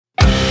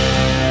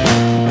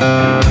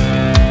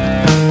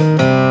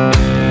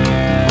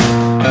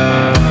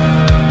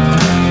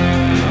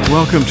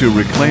Welcome to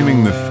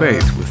Reclaiming the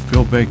Faith with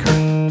Phil Baker,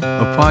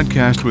 a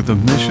podcast with a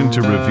mission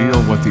to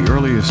reveal what the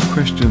earliest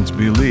Christians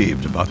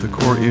believed about the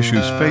core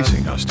issues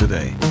facing us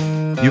today.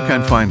 You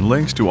can find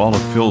links to all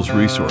of Phil's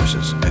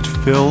resources at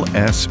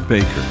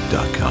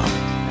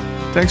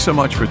philsbaker.com. Thanks so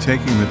much for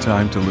taking the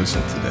time to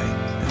listen today,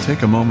 and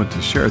take a moment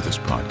to share this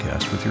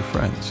podcast with your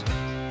friends.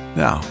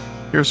 Now,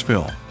 here's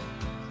Phil.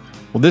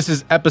 Well, this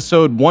is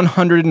episode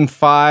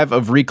 105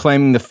 of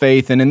Reclaiming the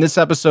Faith, and in this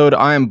episode,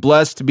 I am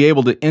blessed to be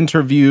able to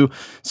interview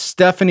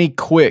Stephanie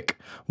Quick,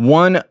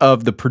 one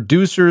of the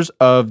producers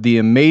of the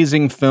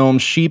amazing film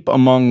Sheep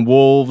Among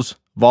Wolves,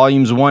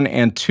 Volumes 1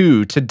 and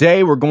 2.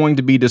 Today, we're going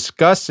to be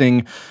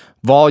discussing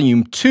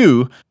Volume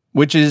 2,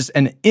 which is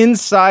an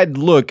inside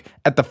look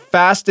at the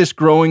fastest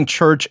growing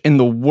church in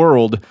the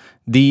world,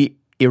 the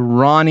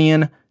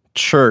Iranian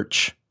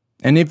church.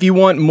 And if you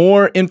want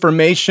more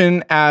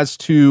information as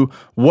to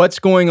what's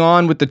going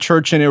on with the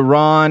church in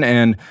Iran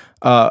and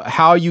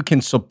how you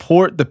can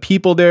support the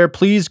people there,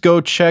 please go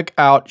check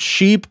out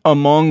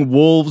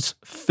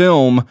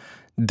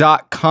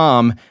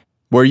sheepamongwolvesfilm.com,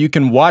 where you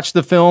can watch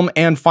the film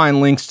and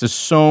find links to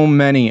so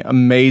many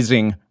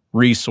amazing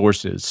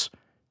resources.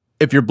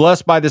 If you're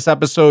blessed by this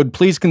episode,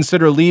 please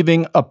consider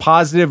leaving a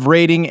positive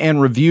rating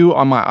and review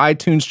on my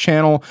iTunes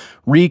channel,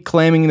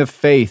 Reclaiming the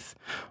Faith.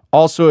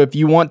 Also, if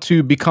you want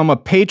to become a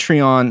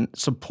Patreon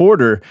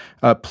supporter,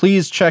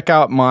 please check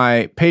out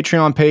my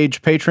Patreon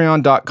page,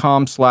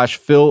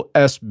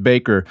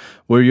 patreon.com/PhilSBaker,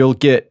 where you'll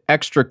get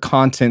extra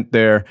content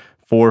there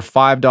for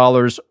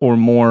 $5 or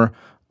more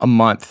a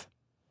month.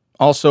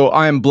 Also,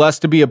 I am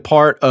blessed to be a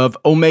part of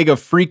Omega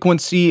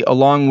Frequency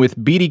along with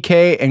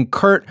BDK and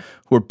Kurt,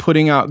 who are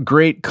putting out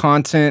great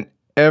content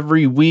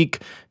every week.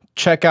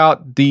 Check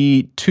out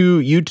the two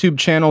YouTube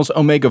channels,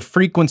 Omega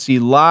Frequency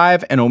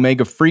Live and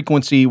Omega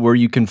Frequency, where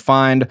you can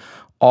find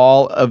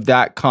all of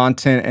that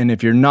content. And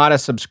if you're not a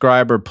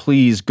subscriber,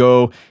 please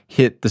go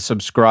hit the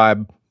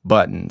subscribe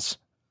buttons.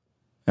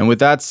 And with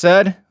that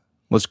said,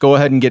 let's go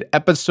ahead and get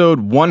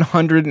episode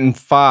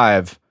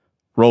 105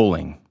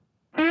 rolling.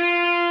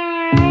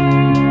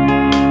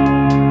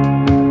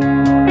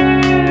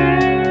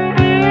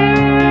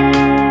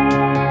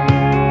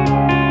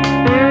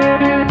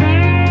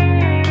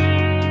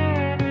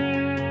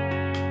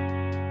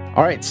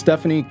 All right,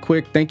 Stephanie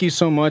Quick, thank you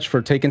so much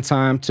for taking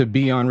time to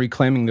be on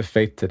Reclaiming the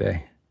Faith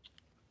today.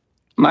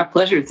 My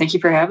pleasure. Thank you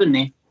for having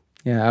me.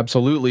 Yeah,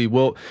 absolutely.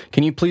 Well,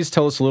 can you please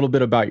tell us a little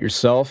bit about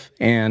yourself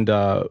and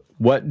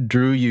what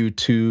drew you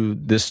to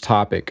this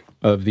topic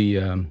of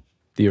the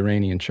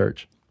Iranian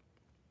church?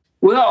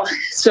 Well,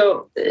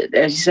 so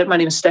as you said, my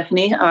name is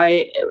Stephanie.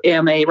 I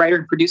am a writer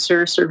and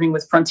producer serving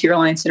with Frontier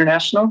Alliance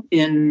International.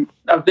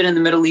 I've been in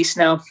the Middle East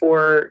now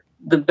for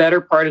the better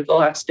part of the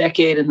last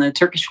decade, in the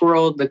Turkish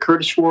world, the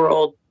Kurdish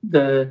world.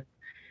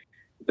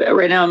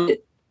 Right now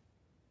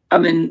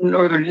I'm in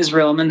northern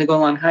Israel. I'm in the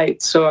Golan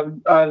Heights, so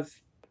I've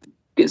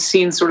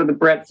seen sort of the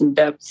breadth and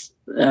depth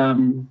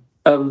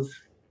of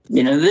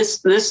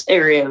this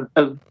area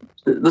of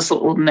this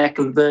little neck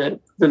of the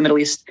Middle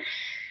East.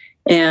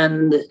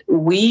 And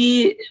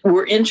we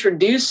were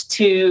introduced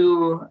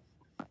to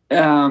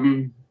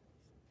the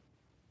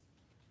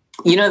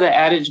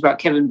adage about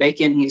Kevin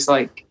Bacon. He's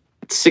like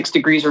 6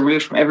 degrees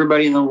removed from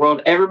everybody in the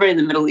world. Everybody in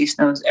the Middle East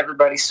knows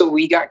everybody. So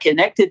we got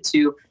connected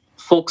to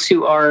folks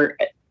who are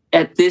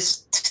at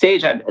this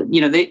stage.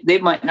 They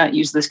might not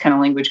use this kind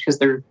of language because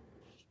they're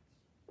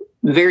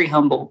very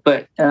humble,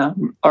 but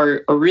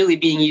are really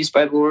being used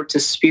by the Lord to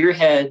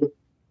spearhead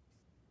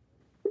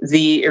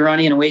the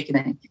Iranian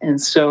awakening. And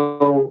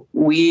so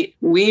we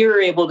are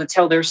able to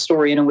tell their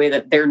story in a way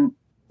that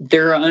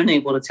they're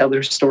unable to tell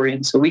their story.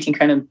 And so we can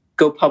kind of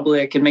go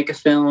public and make a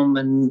film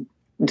and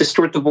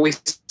distort the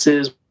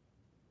voices,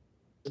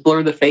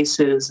 blur the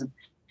faces,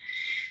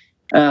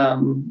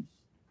 and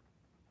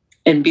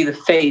be the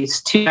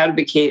face to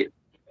advocate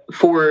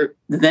for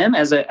them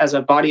as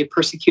a body of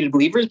persecuted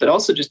believers, but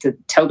also just to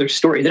tell their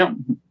story. They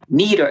don't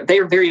need our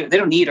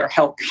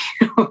help.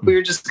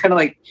 We're just kind of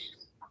like,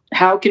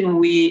 how can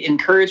we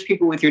encourage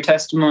people with your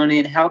testimony,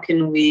 and how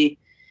can we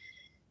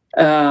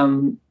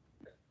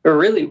or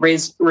really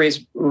raise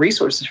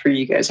resources for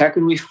you guys? How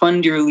can we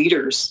fund your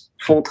leaders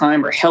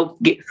full-time, or help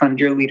fund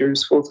your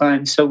leaders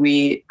full-time? So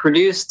we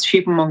produced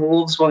Sheep Among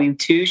Wolves Volume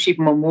 2. Sheep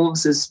Among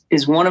Wolves is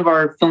one of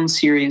our film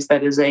series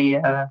that is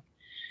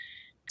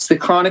it's the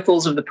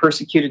Chronicles of the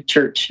Persecuted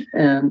Church.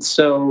 And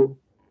so,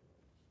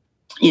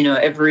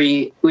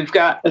 we've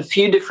got a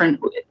few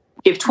different.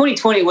 If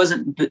 2020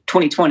 wasn't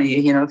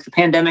 2020, if the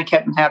pandemic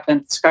hadn't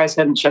happened, the skies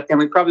hadn't shut down,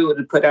 we probably would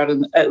have put out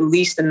at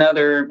least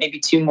another, maybe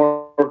 2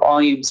 more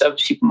volumes of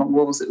Sheep Among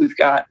Wolves that we've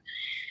got,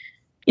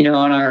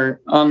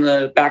 on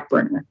the back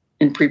burner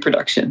in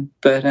pre-production.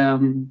 But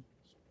that's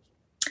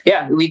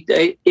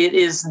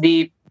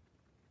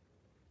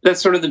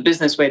sort of the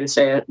business way to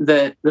say it.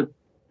 The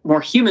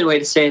more human way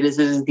to say it is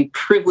the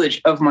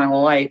privilege of my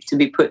life to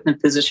be put in a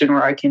position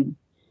where I can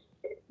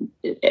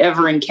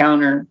ever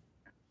encounter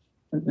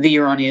the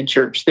Iranian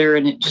church. They're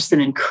just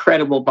an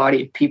incredible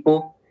body of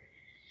people.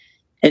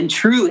 And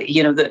truly,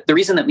 the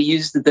reason that we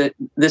used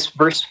this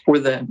verse for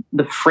the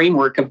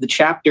framework of the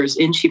chapters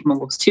in Sheep Among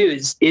Wolves 2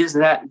 is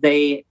that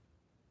they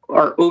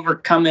are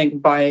overcoming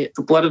by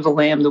the blood of the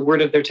Lamb, the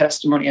word of their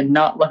testimony, and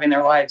not loving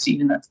their lives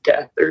even unto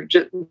death.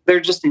 They're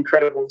just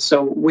incredible.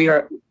 So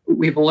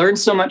we've learned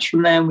so much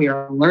from them. We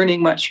are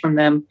learning much from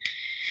them,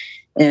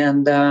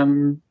 and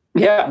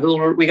the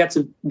Lord, we got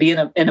to be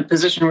in a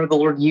position where the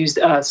Lord used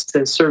us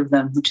to serve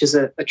them, which is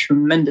a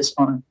tremendous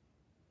honor.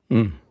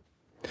 Mm.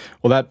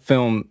 Well, that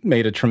film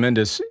made a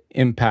tremendous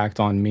impact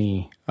on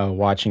me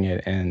watching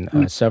it,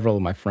 and several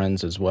of my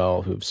friends as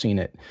well who've seen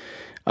it.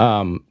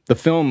 The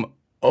film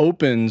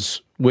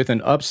opens with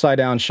an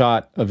upside-down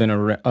shot of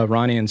an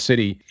Iranian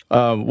city.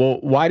 Well,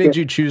 why did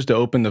you choose to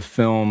open the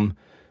film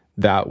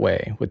that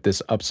way, with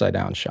this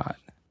upside-down shot?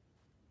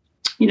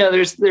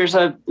 There's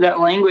that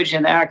language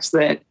in Acts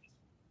that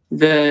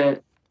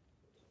the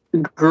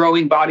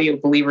growing body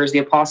of believers, the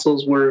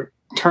apostles, were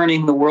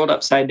turning the world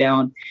upside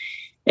down.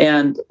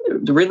 And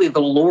really, the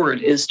Lord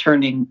is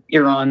turning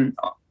Iran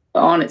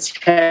on its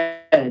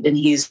head, and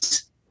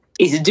he's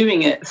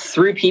doing it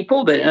through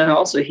people, and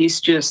also he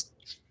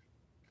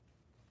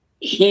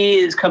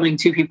is coming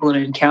to people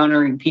and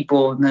encountering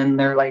people, and then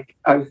they're like,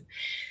 I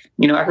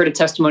heard a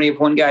testimony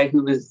of one guy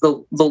who was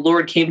the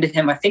Lord came to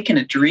him, I think in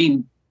a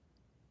dream,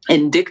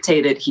 and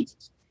dictated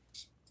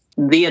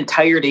the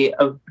entirety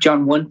of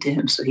John 1 to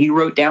him. So he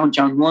wrote down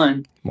John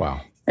 1.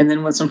 Wow. And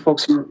then when some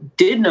folks who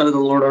did know the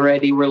Lord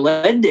already were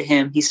led to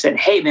him, he said,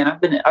 "Hey man,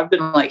 I've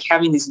been like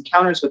having these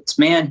encounters with this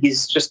man.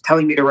 He's just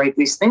telling me to write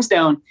these things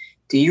down.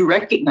 Do you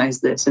recognize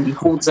this?" And he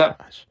holds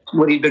up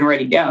what he'd been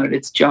writing down, and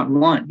it's John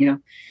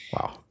 1,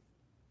 Wow.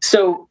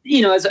 So,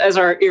 as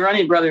our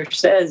Iranian brother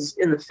says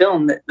in the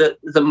film, that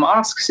the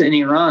mosques in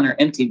Iran are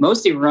empty.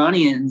 Most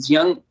Iranians,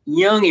 young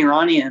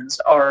Iranians,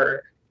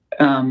 are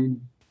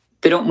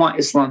they don't want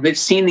Islam. They've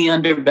seen the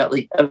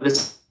underbelly of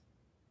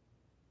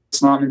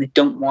Islam, and they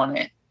don't want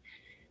it.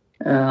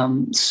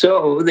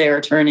 So they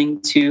are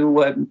turning to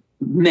what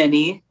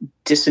many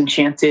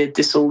disenchanted,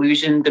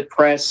 disillusioned,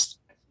 depressed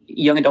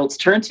young adults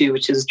turn to,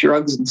 which is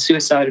drugs and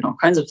suicide and all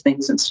kinds of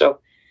things. And so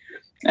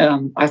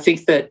I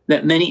think that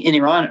many in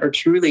Iran are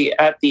truly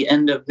at the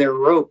end of their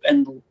rope,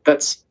 and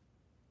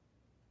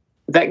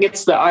that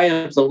gets the eye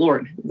of the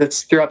Lord.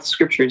 That's throughout the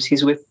scriptures.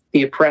 He's with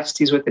the oppressed.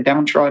 He's with the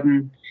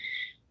downtrodden.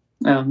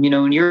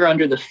 When you're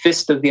under the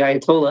fist of the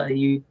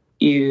Ayatollah,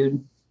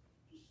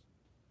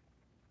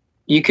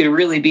 you could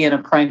really be in a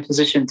prime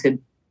position to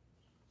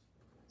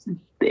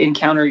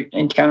encounter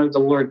the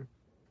Lord.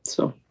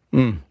 So,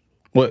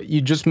 well,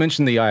 you just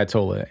mentioned the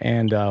Ayatollah,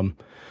 and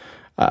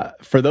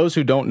for those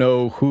who don't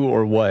know who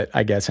or what,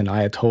 I guess, an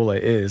Ayatollah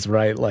is,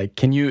 right? Like,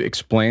 can you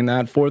explain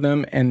that for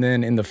them? And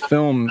then in the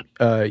film,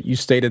 you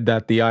stated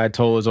that the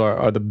Ayatollahs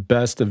are the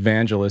best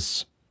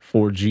evangelists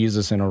for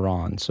Jesus in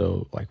Iran.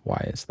 So, like,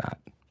 why is that?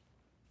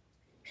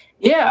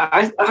 Yeah,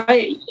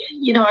 I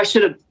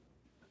should have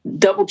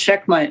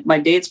double-checked my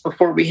dates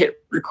before we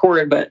hit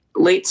record, but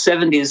late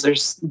 70s,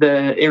 there's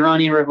the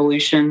Iranian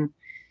Revolution,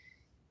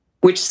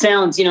 which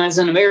sounds, as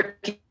an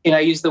American, I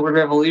use the word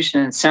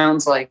revolution, it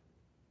sounds like,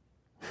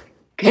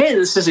 hey,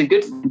 this is a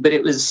good thing, but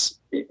it was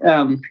in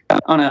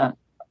a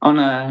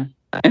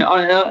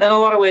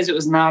lot of ways, it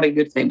was not a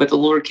good thing. But the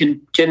Lord can,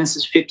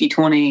 Genesis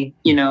 50:20,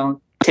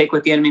 take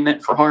what the enemy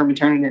meant for harm and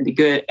turn it into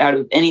good out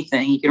of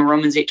anything. He can,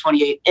 Romans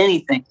 8:28,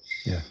 anything.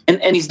 Yeah.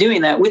 And he's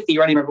doing that with the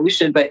Iranian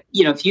Revolution. But,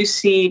 if you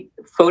see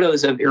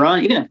photos of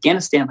Iran, even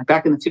Afghanistan, like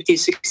back in the 50s,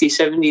 60s,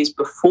 70s,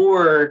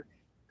 before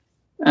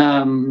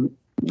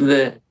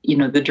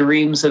the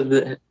dreams of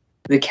the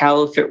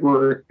caliphate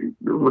were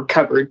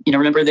recovered.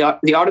 Remember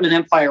the Ottoman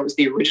Empire was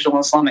the original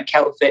Islamic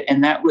caliphate,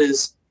 and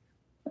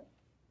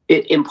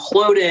it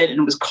imploded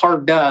and was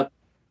carved up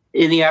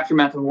in the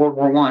aftermath of World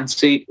War I.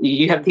 So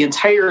you have the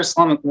entire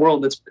Islamic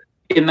world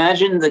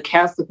imagine the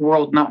Catholic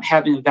world not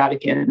having a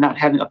Vatican and not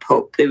having a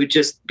Pope. They would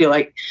just be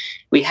like,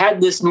 we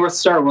had this North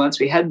Star once,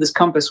 we had this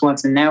compass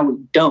once, and now we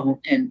don't.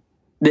 And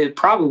they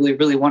probably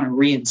really want to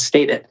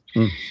reinstate it.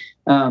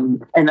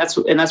 And that's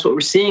what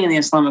we're seeing in the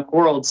Islamic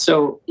world.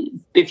 So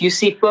if you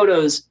see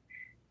photos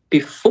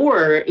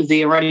before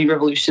the Iranian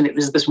Revolution, it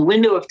was this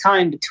window of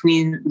time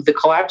between the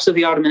collapse of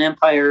the Ottoman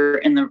Empire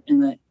and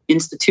the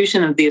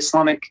institution of the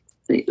Islamic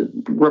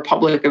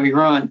Republic of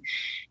Iran,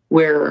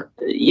 where,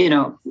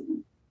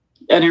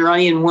 an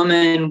Iranian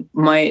woman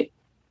might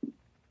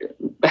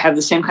have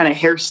the same kind of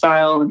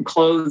hairstyle and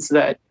clothes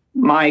that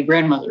my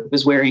grandmother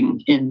was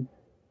wearing in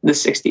the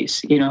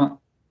 60s,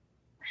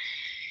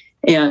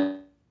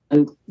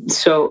 And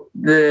so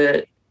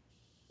the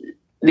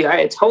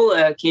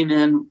Ayatollah came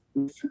in,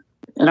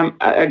 and I'm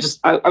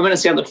going to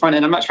say on the front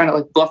end, I'm not trying to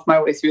like bluff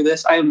my way through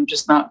this. I am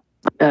just not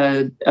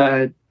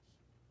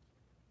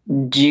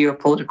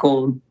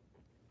geopolitical.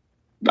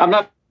 I'm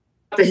not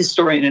the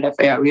historian at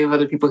FAI. We have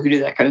other people who do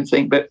that kind of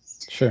thing, but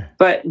sure.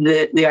 But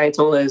the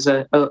Ayatollah is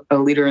a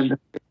leader in the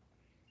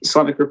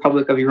Islamic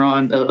Republic of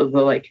Iran.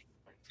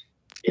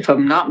 If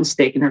I'm not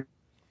mistaken, or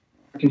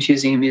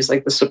confusing him, he's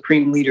like the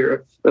supreme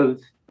leader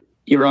of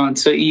Iran.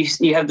 So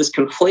you have this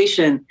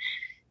conflation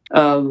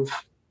of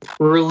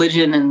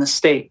religion and the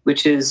state,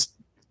 which is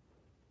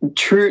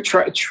true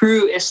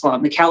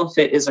Islam. The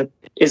caliphate is a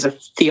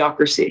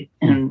theocracy,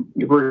 and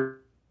we're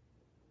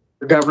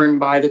governed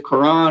by the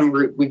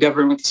Quran. We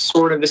govern with the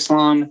sword of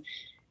Islam.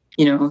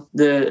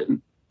 The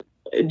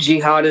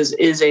jihad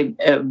is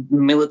a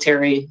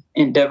military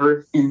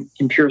endeavor in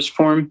purest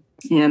form,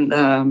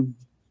 and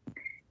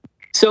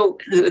so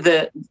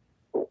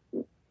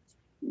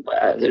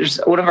there's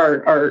one of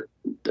our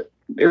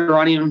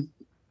Iranian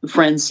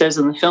friends says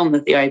in the film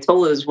that the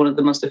Ayatollah is one of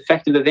the most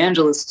effective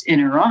evangelists in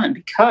Iran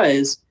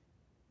because,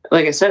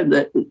 like I said,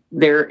 that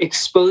they're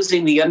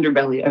exposing the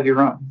underbelly of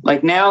Iran.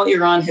 Like now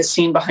Iran has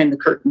seen behind the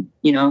curtain,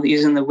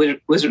 using the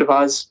Wizard of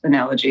Oz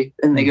analogy,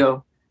 and they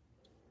go,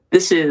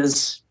 this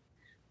is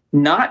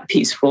not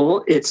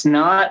peaceful. It's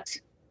not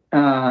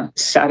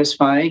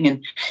satisfying.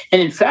 And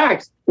in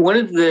fact, one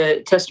of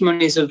the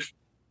testimonies of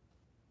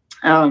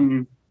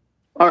our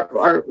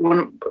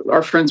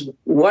friend's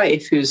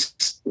wife, who's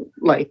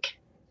like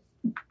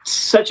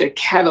such a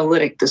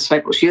catalytic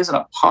disciple. She is an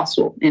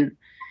apostle in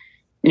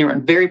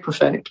Iran, very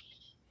prophetic.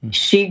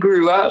 She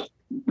grew up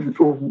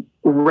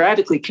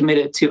radically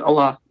committed to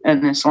Allah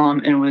and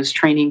Islam and was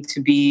training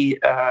to be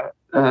a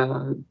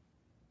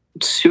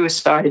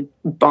suicide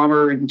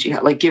bomber and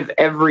jihad, like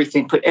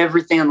put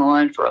everything on the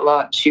line for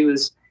Allah. She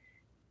was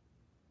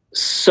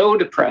so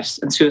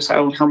depressed and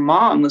suicidal. Her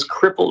mom was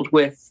crippled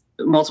with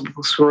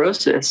multiple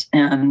sclerosis,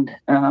 and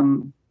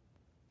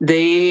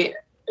they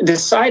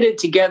decided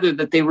together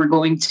that they were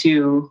going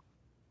to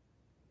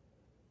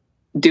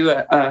do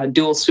a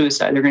dual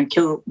suicide. They're going to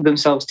kill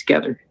themselves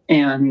together.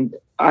 And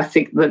I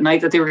think the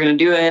night that they were going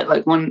to do it,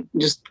 like one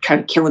just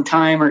kind of killing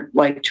time or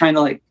like trying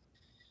to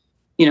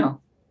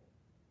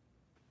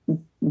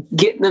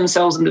get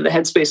themselves into the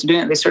headspace of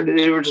doing it.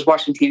 They were just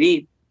watching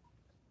TV,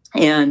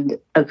 and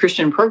a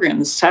Christian program,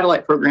 the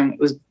satellite program that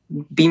was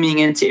beaming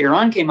into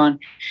Iran came on,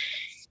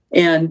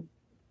 and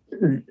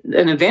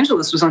an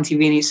evangelist was on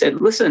TV, and he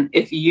said, listen,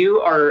 if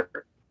you're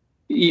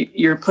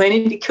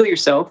planning to kill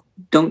yourself,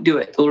 don't do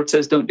it. The Lord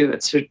says, don't do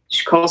it. So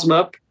she calls him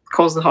up,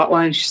 calls the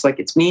hotline. She's like,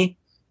 it's me.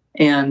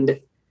 And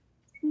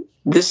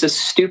this is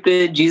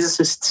stupid. Jesus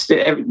is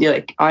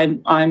like,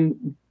 I'm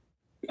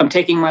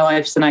taking my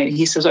life tonight. And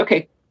he says,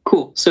 okay,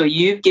 cool. So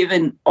you've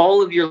given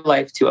all of your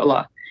life to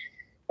Allah,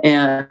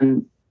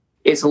 and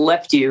it's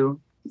left you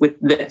with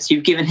this.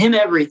 You've given him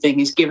everything.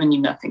 He's given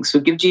you nothing. So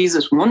give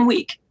Jesus 1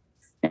 week,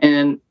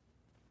 and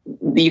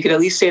you could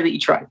at least say that you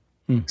tried.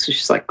 So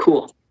she's like,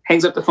 cool.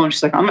 Hangs up the phone.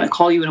 She's like, I'm going to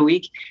call you in a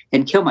week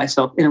and kill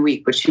myself in a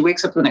week. But she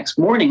wakes up the next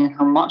morning,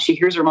 and she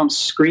hears her mom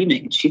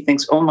screaming. And she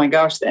thinks, oh my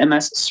gosh, the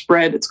MS has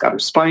spread. It's got her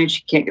spine.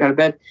 She can't get out of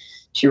bed.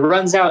 She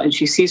runs out, and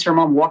she sees her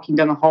mom walking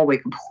down the hallway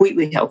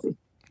completely healthy.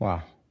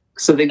 Wow.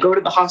 So they go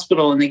to the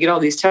hospital, and they get all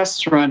these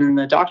tests run. And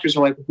the doctors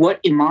are like, what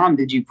imam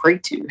did you pray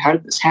to? How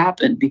did this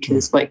happen?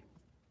 Because what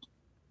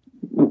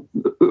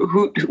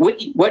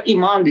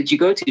imam did you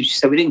go to? She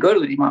said, we didn't go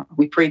to an imam.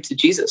 We prayed to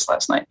Jesus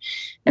last night.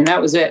 And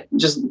that was it.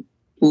 Just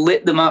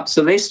lit them up.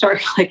 So they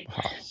start they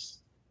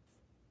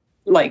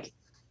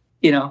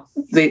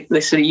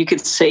said you could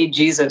say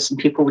Jesus and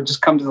people would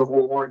just come to the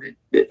Lord.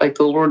 The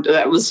Lord,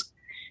 that was,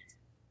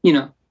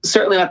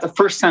 certainly not the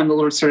first time the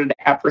Lord started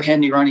to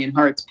apprehend Iranian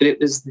hearts, but it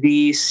was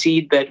the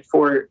seedbed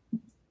for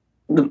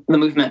the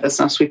movement that's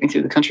now sweeping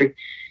through the country.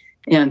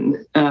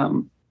 And,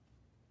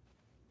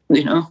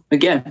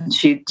 again,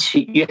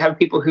 you have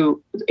people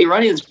who,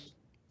 Iranians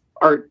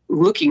are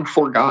looking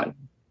for God.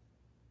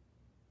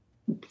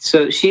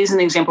 So she's an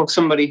example of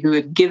somebody who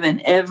had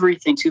given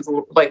everything to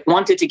the,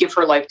 wanted to give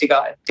her life to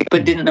God,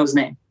 but didn't know his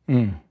name.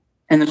 And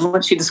then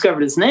once she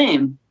discovered his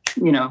name,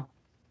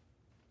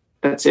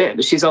 that's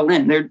it. She's all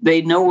in.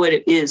 They know what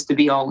it is to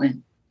be all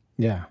in.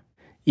 Yeah.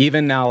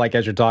 Even now,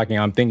 as you're talking,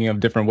 I'm thinking of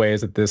different ways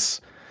that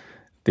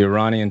the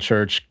Iranian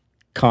church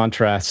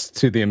contrasts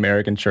to the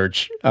American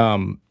church.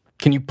 Can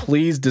you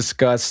please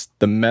discuss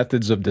the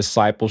methods of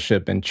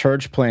discipleship and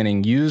church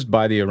planning used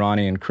by the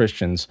Iranian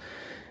Christians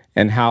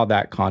and how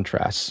that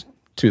contrasts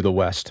to the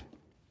West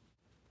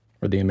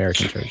or the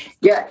American church?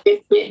 Yeah,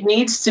 it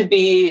needs to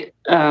be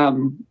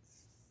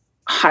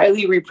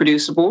highly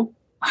reproducible,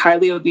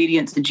 highly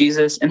obedient to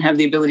Jesus, and have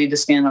the ability to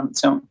stand on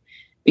its own.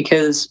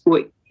 Because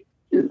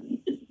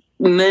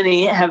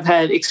many have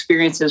had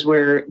experiences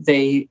where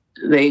they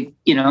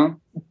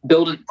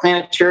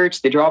plant a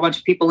church, they draw a bunch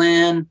of people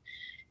in,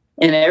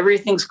 and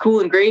everything's cool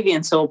and gravy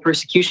until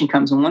persecution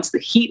comes. And once the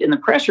heat and the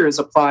pressure is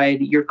applied,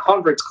 your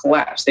converts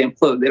collapse, they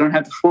implode. They don't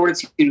have the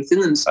fortitude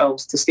within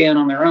themselves to stand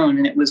on their own.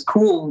 And it was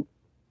cool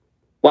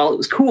while it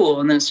was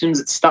cool, and then as soon as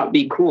it stopped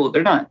being cool,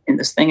 they're not in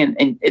this thing.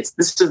 And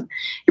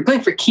you're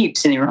playing for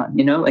keeps in Iran,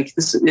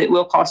 it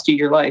will cost you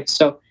your life.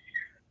 So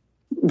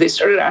they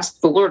started asking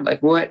the Lord,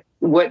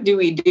 what do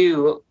we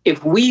do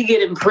if we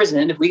get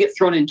imprisoned, if we get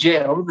thrown in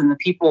jail? Then the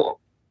people,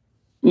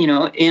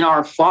 in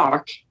our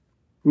flock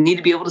need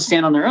to be able to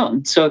stand on their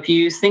own. So if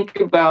you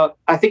think about,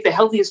 I think the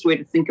healthiest way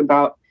to think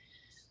about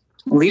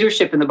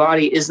leadership in the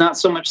body is not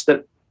so much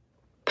that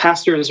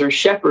pastors are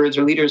shepherds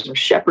or leaders are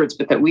shepherds,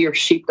 but that we are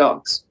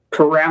sheepdogs.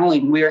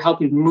 corralling. We are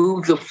helping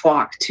move the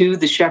flock to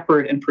the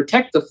shepherd and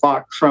protect the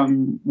flock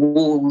from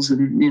wolves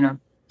and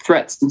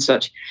threats and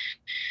such.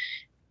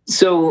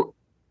 So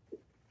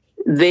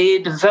they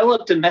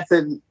developed a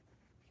method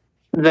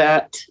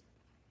that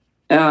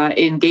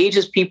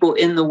engages people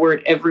in the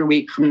Word every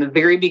week from the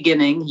very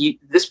beginning.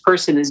 This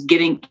person is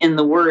getting in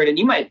the Word, and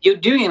you're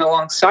doing it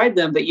alongside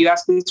them, but you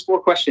ask these 4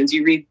 questions.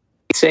 You read,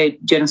 say,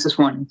 Genesis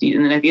 1,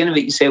 and then at the end of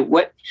it, you say,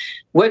 what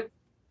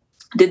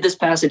did this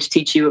passage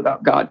teach you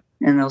about God?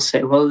 And they'll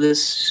say, well,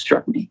 this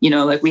struck me.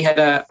 Like we had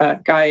a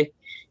guy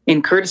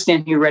in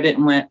Kurdistan who read it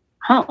and went,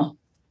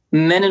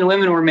 men and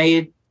women were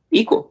made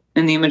equal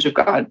in the image of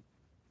God.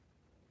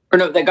 Or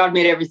no, that God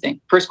made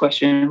everything. First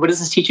question, what does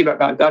this teach you about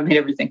God? God made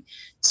everything.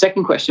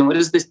 Second question, what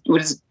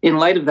is in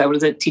light of that, what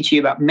does it teach you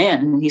about man?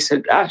 And he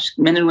said, gosh,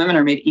 men and women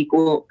are made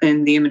equal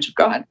in the image of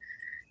God.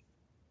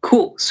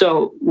 Cool.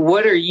 So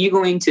what are you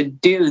going to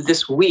do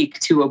this week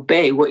to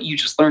obey what you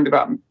just learned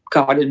about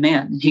God and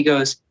man? And he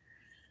goes,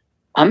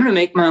 I'm going to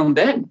make my own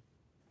bed.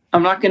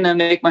 I'm not going to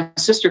make my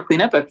sister clean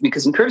up after me,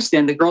 because in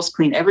Kurdistan, the girls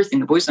clean everything.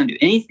 The boys don't do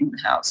anything in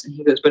the house. And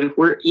he goes, but if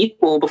we're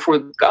equal before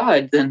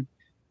God, then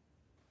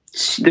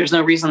there's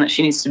no reason that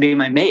she needs to be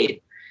my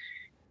maid.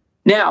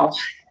 Now,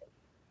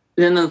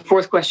 then the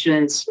 4th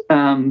question is,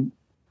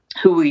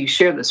 who will you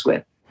share this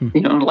with?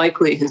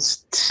 Likely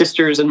his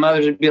sisters and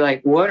mothers would be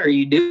like, what are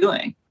you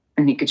doing?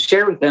 And he could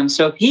share with them.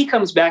 So if he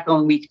comes back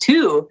on week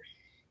 2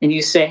 and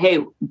you say,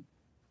 hey,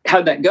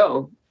 how'd that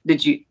go?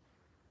 Did you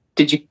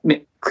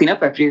clean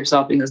up after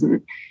yourself? And he goes,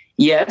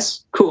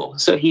 yes, cool.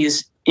 So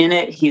he's in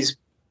it. He's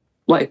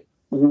like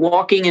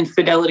walking in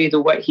fidelity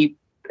to what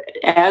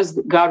as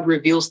God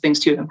reveals things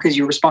to him, because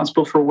you're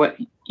responsible for what,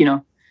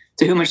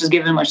 to whom much is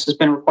given, much has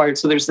been required.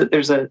 So there's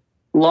a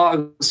law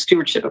of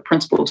stewardship, a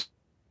principle of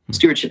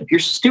stewardship. If you're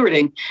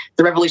stewarding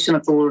the revelation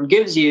that the Lord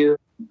gives you,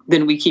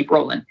 then we keep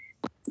rolling.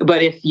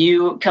 But if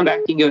you come back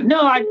and go, no,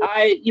 I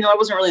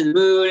wasn't really in the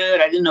mood,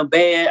 I didn't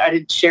obey it, I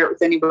didn't share it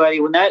with anybody.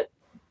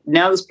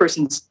 Now this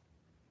person's,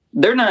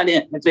 they're not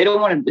in. If they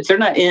don't want to, if they're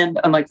not in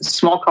on like the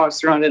small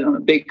cost, they're not in on the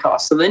big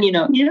cost. So then, I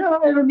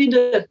don't need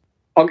to,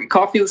 I'll get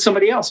coffee with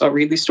somebody else. I'll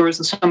read these stories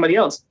with somebody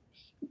else.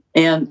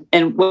 And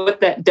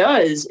what that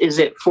does is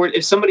if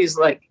somebody's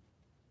like,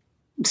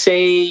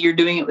 say you're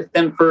doing it with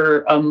them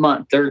for a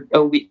month or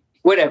a week,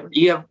 whatever,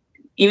 even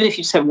if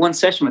you just have one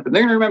session with them,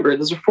 they're going to remember,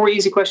 those are 4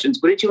 easy questions.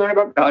 What did you learn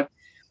about God?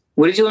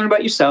 What did you learn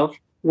about yourself?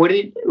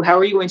 How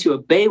are you going to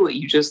obey what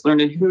you just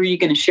learned, and who are you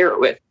going to share it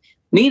with?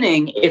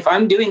 Meaning, if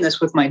I'm doing this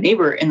with my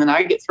neighbor and then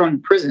I get thrown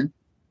in prison,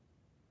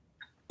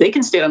 they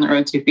can stand on their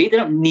own 2 feet. They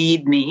don't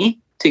need me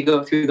to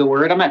go through the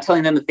Word. I'm not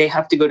telling them that they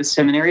have to go to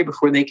seminary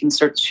before they can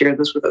start to share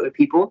this with other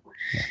people.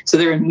 Yeah. So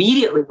they're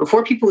immediately,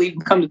 before people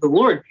even come to the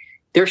Lord,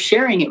 they're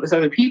sharing it with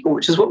other people,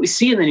 which is what we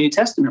see in the New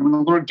Testament. When the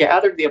Lord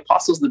gathered the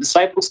apostles, the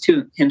disciples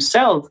to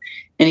himself,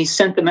 and he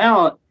sent them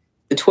out,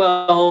 the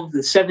 12,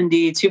 the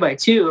 70, 2 by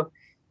 2,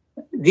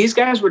 these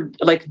guys were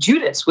like,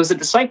 Judas was a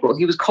disciple.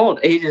 He was called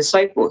a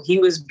disciple. He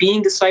was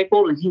being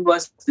discipled and he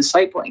was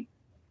discipling,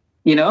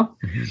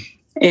 Mm-hmm.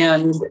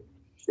 And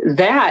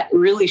that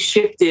really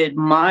shifted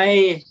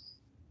my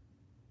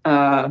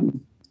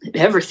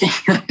everything.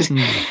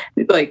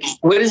 Like,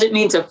 what does it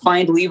mean to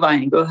find Levi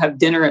and go have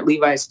dinner at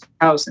Levi's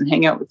house and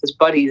hang out with his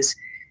buddies,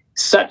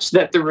 such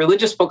that the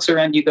religious folks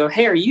around you go,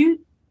 hey, are you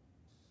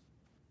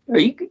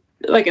like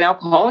an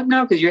alcoholic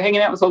now because you're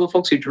hanging out with all the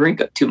folks who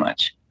drink too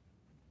much?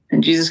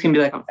 And Jesus can be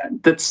like,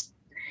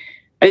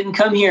 I didn't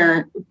come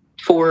here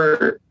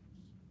for,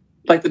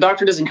 like, the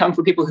doctor doesn't come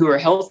for people who are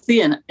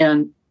healthy. And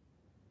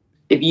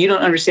if you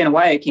don't understand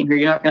why I came here,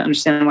 you're not going to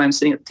understand why I'm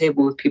sitting at the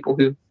table with people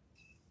who,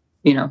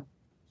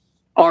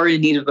 are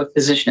in need of a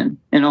physician,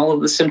 and all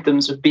of the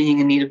symptoms of being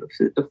in need of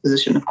a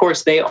physician. Of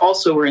course, they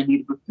also were in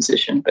need of a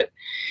physician, but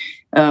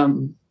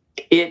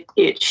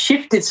it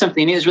shifted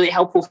something. It was really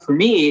helpful for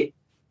me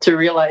to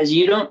realize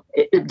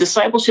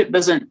discipleship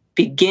doesn't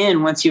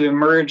begin once you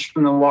emerge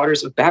from the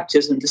waters of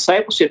baptism.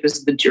 Discipleship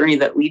is the journey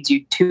that leads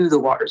you to the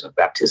waters of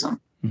baptism.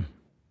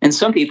 And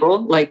some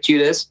people, like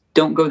Judas,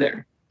 don't go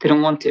there. They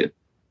don't want to.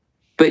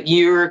 But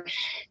you're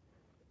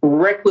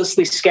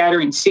recklessly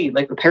scattering seed,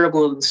 like the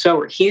parable of the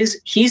sower.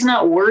 He's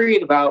not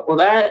worried about, well,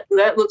 that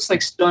looks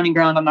like stony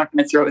ground, I'm not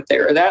going to throw it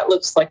there. Or that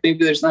looks like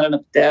maybe there's not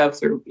enough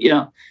depth, or,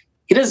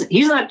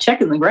 he's not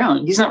checking the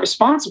ground. He's not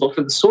responsible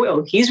for the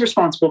soil. He's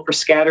responsible for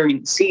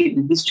scattering the seed,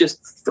 and he's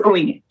just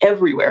throwing it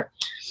everywhere.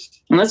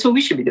 And that's what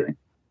we should be doing.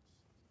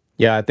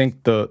 Yeah, I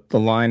think the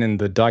line in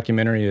the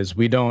documentary is,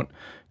 we don't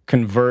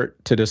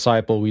convert to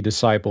disciple, we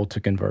disciple to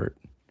convert.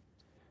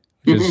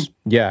 Because,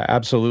 yeah,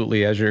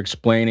 absolutely. As you're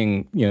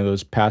explaining,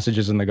 those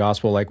passages in the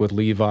gospel, like with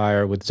Levi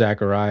or with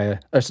Zacchaeus,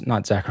 that's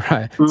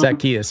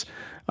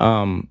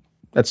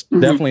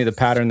definitely the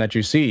pattern that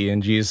you see.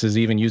 And Jesus is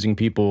even using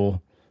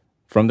people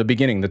from the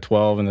beginning, the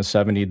 12 and the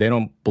 70. They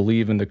don't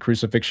believe in the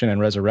crucifixion and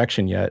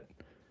resurrection yet,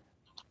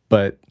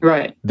 but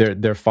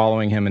they're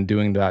following him and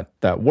doing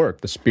that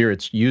work. The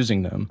Spirit's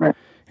using them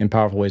in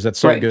powerful ways. That's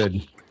so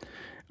good.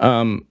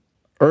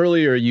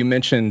 earlier you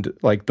mentioned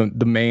like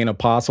the main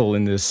apostle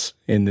in this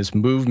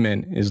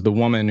movement is the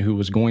woman who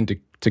was going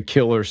to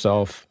kill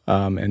herself,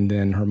 and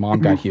then her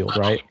mom got healed,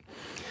 right?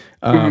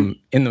 In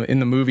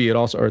the movie, it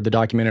also, or the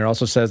documentary,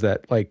 also says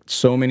that like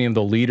so many of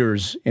the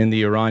leaders in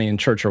the Iranian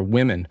church are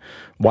women.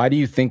 Why do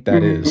you think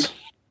that is?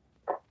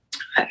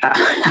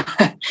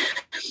 I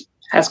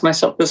ask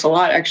myself this a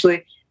lot,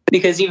 actually,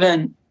 because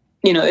even,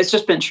 it's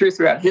just been true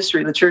throughout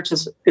history. The church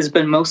has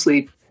been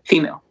mostly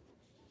female.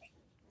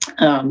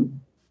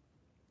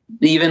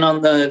 Even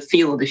on the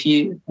field, if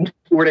you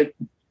were to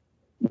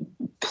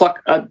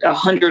pluck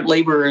 100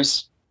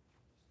 laborers,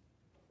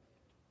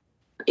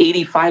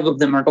 85 of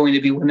them are going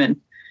to be women.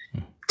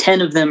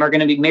 10 of them are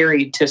going to be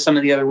married to some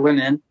of the other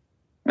women.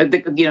 I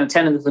think,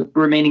 10 of the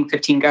remaining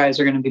 15 guys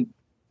are going to be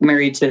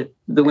married to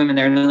the women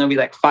there, and then there'll be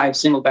like 5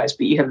 single guys.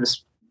 But you have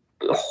this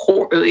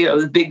whole,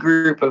 this big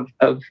group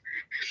of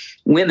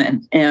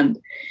women. And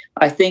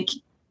I think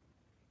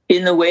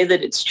in the way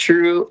that it's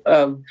true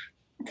of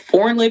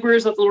foreign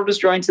laborers that the Lord is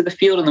drawing to the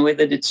field, in the way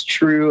that it's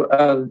true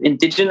of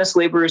indigenous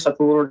laborers that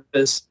the Lord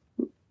is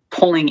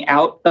pulling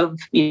out of,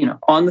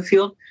 on the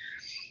field.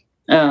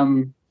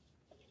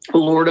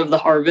 Lord of the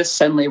harvest,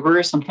 send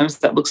laborers. Sometimes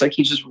that looks like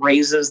he just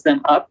raises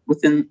them up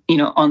within,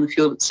 on the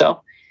field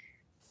itself.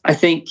 I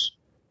think,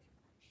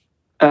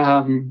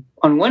 on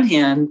one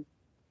hand,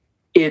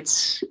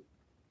 it's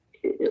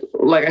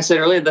like I said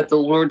earlier, that the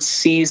Lord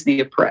sees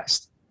the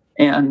oppressed.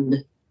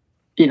 And,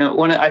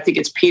 I think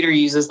it's Peter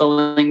uses the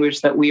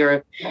language that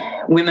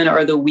women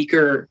are the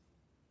weaker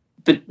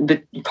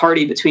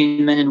party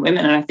between men and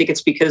women. And I think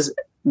it's because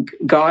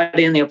God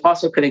and the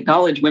apostle could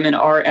acknowledge women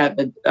are at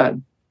a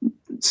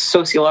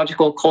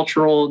sociological,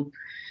 cultural,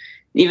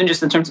 even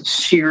just in terms of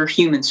sheer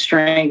human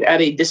strength, at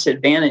a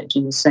disadvantage.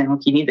 And he's saying,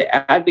 look, you need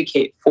to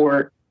advocate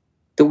for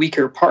the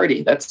weaker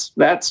party. That's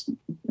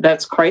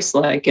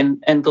Christ-like,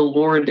 and the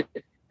Lord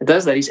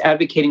does that. He's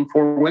advocating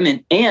for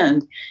women,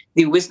 and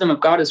the wisdom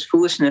of God is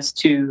foolishness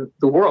to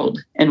the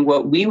world. And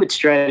what we would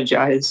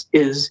strategize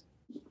is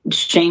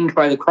shamed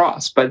by the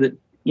cross, by the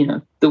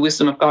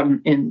wisdom of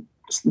God in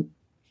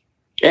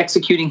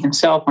executing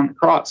himself on the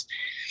cross.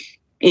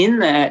 In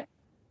that,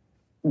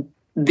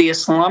 the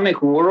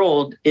Islamic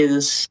world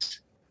is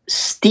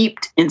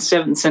steeped in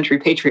 7th century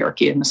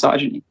patriarchy and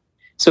misogyny.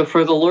 So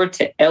for the Lord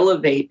to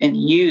elevate and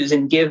use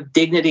and give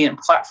dignity and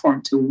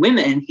platform to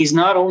women, he's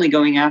not only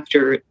going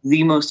after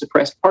the most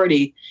oppressed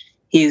party,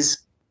 he's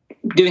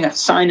doing a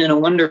sign and a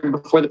wonder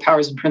before the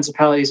powers and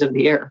principalities of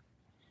the air,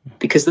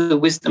 because the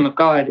wisdom of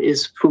God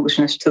is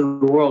foolishness to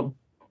the world.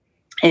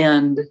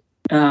 And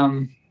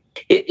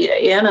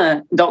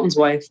Anna, Dalton's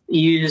wife,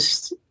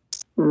 used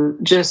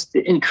just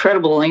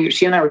incredible language.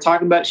 She and I were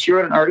talking about it. She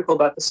wrote an article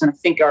about this, and I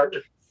think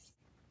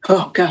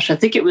I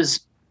think it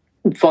was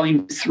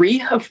volume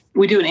 3 of,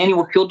 we do an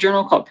annual field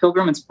journal called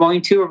Pilgrim. It's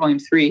volume 2 or volume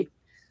 3.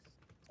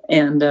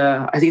 And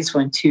I think it's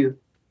volume 2.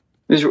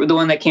 It was the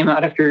one that came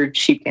out after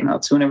Sheep came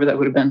out. So whenever that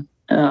would have been,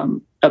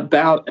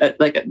 about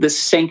like the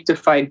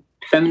sanctified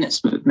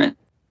feminist movement,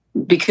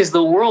 because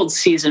the world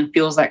sees and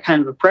feels that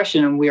kind of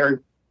oppression. And we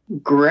are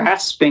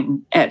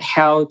grasping at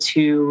how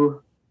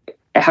to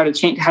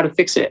change, how to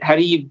fix it. How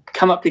do you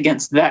come up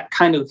against that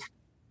kind of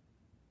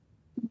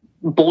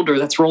boulder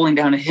that's rolling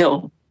down a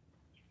hill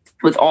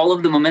with all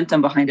of the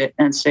momentum behind it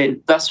and say,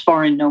 thus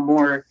far and no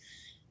more?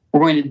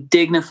 We're going to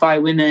dignify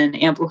women,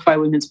 amplify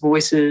women's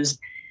voices,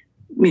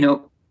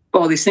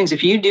 all these things.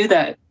 If you do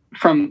that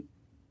from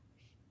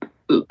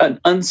an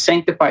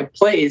unsanctified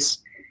place,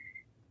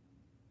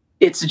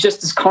 it's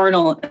just as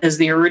carnal as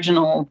the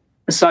original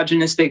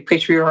misogynistic,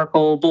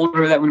 patriarchal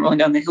boulder that went rolling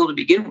down the hill to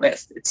begin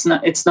with.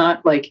 It's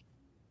not like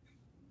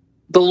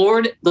the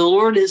Lord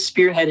is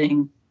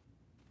spearheading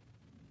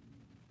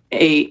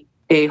a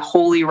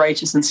holy,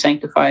 righteous, and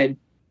sanctified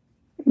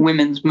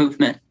women's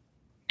movement.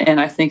 And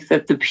I think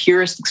that the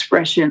purest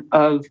expression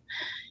of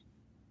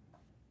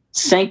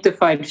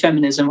sanctified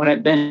feminism,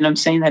 I'm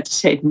saying that to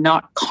say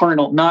not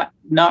carnal, not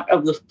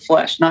of the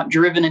flesh, not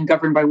driven and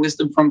governed by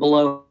wisdom from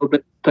below,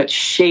 but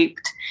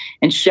shaped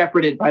and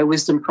shepherded by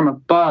wisdom from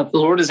above. The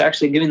Lord is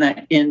actually doing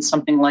that in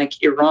something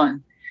like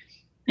Iran.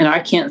 And I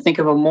can't think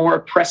of a more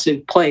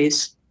oppressive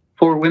place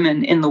for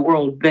women in the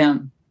world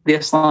than the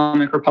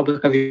Islamic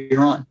Republic of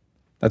Iran.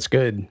 That's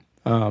good.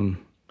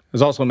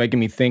 It's also making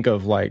me think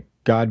of like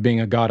God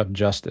being a God of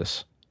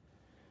justice.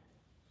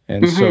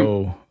 And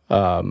so,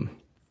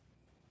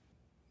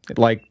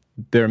 like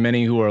there are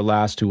many who are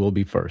last who will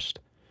be first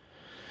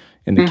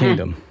in the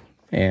kingdom.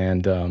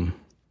 And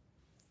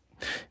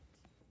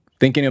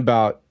thinking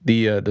about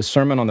the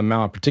Sermon on the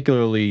Mount,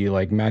 particularly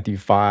like Matthew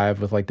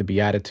 5 with like the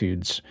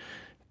Beatitudes,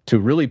 to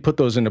really put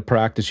those into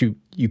practice, you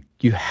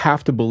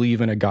have to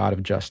believe in a God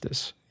of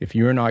justice. If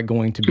you're not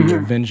going to be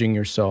avenging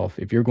yourself,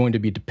 if you're going to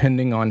be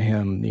depending on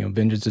him,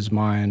 vengeance is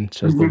mine,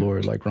 says the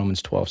Lord, like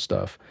Romans 12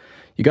 stuff,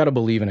 you got to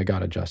believe in a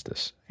God of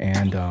justice.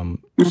 And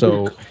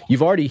so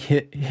you've already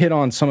hit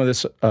on some of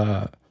this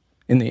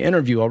in the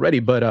interview already,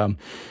 but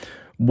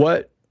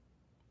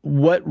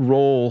what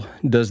role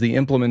does the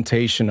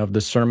implementation of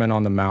the Sermon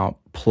on the Mount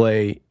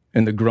play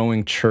in the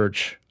growing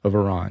church of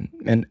Iran?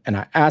 And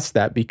I ask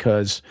that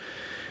because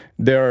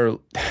there's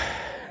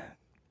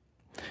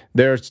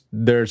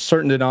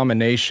certain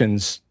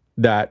denominations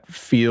that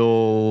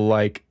feel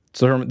like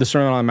the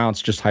Sermon on the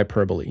Mount's just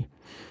hyperbole.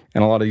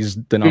 And a lot of these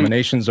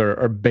denominations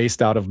are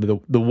based out of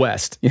the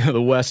West,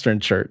 the Western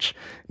church,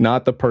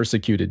 not the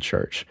persecuted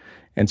church.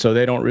 And so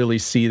they don't really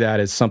see that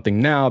as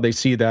something now. They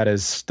see that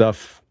as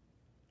stuff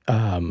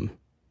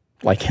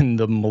like in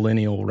the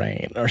millennial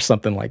reign or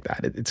something like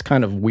that. It's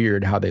kind of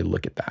weird how they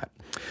look at that.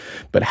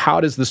 But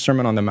how does the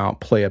Sermon on the Mount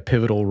play a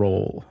pivotal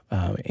role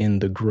in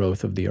the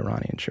growth of the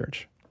Iranian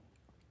church?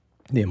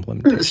 The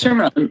implementation. The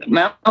Sermon on the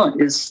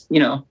Mount is,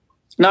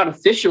 not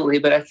officially,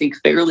 but I think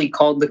fairly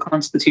called the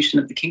Constitution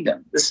of the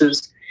Kingdom. This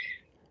is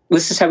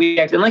how we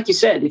act. And like you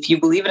said, if you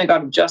believe in a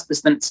God of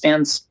justice, then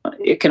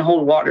it can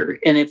hold water.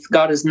 And if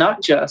God is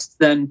not just,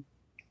 then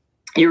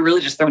you're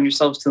really just throwing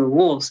yourselves to the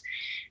wolves.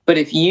 But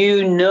if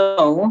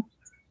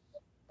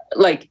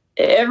like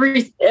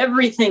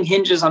everything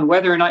hinges on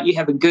whether or not you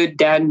have a good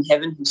dad in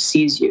heaven who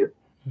sees you.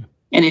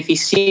 And if he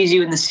sees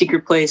you in the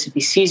secret place, if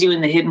he sees you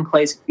in the hidden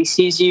place, if he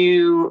sees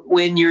you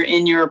when you're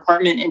in your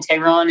apartment in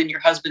Tehran and your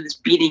husband is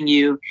beating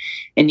you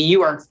and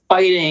you are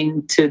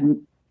fighting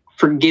to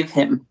forgive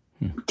him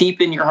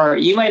deep in your heart,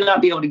 you might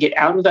not be able to get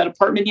out of that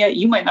apartment yet.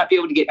 You might not be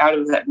able to get out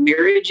of that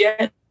marriage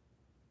yet.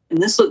 And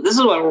this is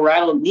what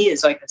rattled me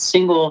as like a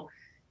single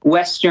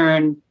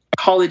Western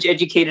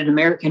college-educated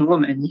American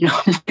woman,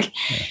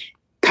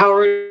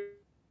 power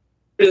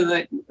to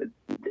the,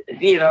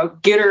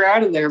 get her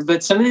out of there.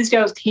 But some of these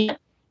guys can't.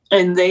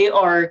 And they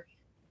are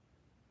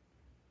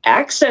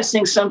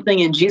accessing something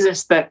in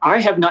Jesus that I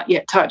have not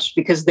yet touched,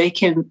 because they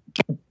can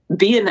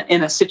be in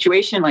a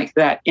situation like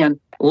that and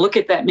look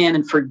at that man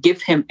and forgive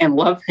him and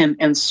love him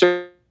and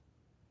serve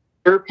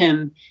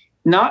him,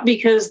 not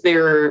because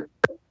they're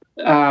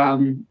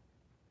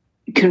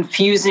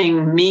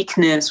confusing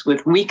meekness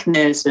with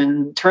weakness,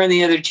 and turn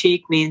the other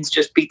cheek means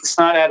just beat the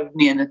snot out of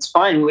me and it's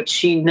fine. What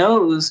she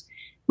knows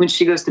when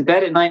she goes to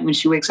bed at night, when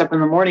she wakes up in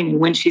the morning, and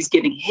when she's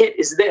getting hit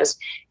is this: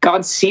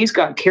 God sees,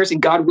 God cares,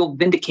 and God will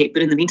vindicate.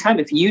 But in the meantime,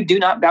 if you do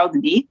not bow the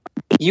knee,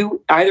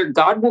 either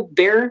God will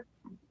bear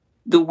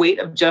the weight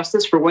of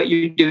justice for what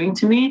you're doing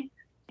to me,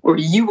 or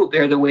you will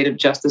bear the weight of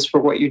justice for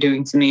what you're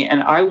doing to me.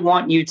 And I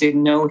want you to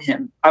know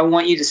him. I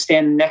want you to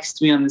stand next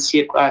to me on the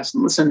sea of glass.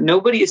 And listen,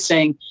 nobody is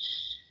saying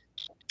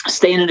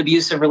stay in an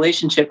abusive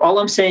relationship. All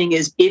I'm saying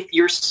is, if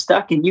you're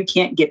stuck and you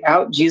can't get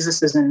out,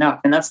 Jesus is enough.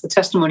 And that's the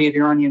testimony of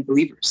Iranian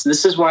believers.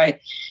 This is why,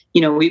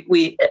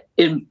 we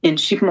in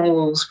Sheikh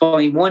Moul's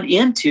volume 1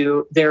 and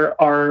 2, there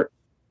are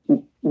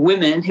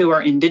women who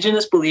are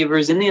indigenous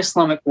believers in the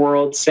Islamic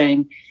world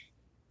saying,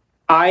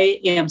 I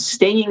am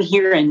staying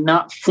here and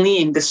not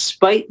fleeing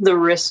despite the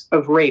risk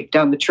of rape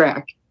down the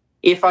track.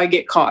 If I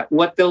get caught,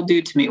 what they'll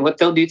do to me, what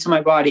they'll do to my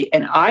body.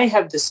 And I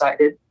have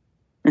decided,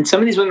 and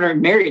some of these women are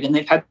married and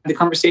they've had the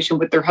conversation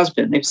with their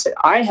husband. They've said,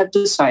 I have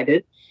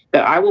decided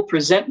that I will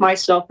present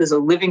myself as a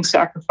living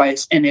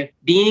sacrifice. And if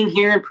being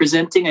here and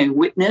presenting a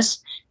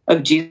witness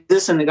of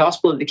Jesus and the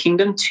gospel of the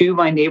kingdom to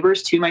my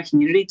neighbors, to my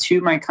community, to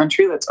my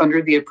country that's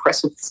under the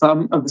oppressive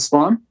thumb of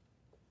Islam,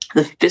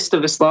 the fist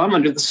of Islam,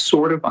 under the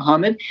sword of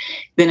Muhammad,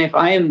 then if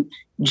I am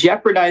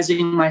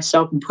jeopardizing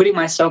myself and putting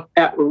myself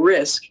at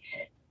risk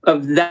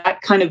of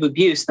that kind of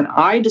abuse, then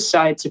I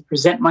decide to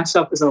present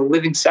myself as a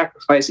living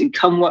sacrifice, and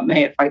come what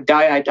may, if I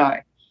die, I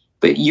die.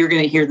 But you're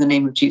going to hear the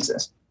name of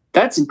Jesus.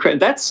 That's incredible.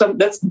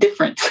 That's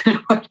different than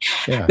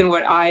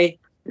what I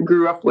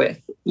grew up with,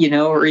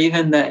 or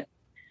even that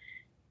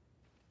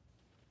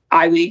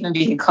I would even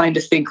be inclined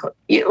to think,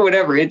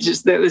 whatever.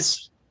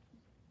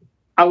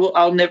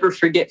 I'll never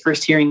forget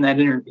first hearing that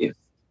interview.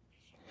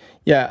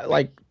 Yeah,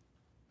 like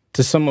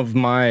to some of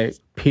my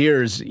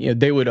peers,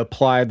 they would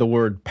apply the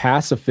word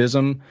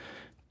pacifism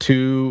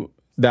to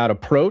that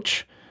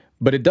approach,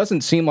 but it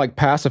doesn't seem like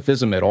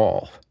pacifism at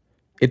all.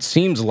 It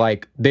seems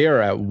like they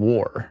are at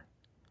war.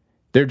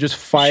 They're just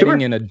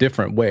fighting in a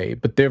different way,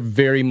 but they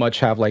very much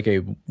have like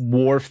a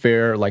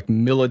warfare, like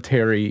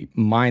military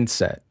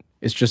mindset.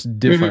 It's just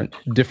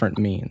different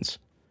means.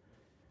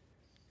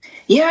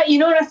 Yeah,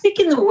 and I think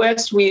in the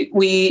West,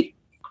 we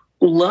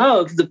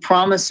love the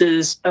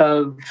promises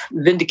of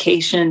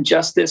vindication,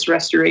 justice,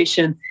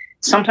 restoration.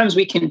 Sometimes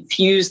we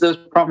confuse those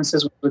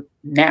promises with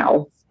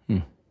now.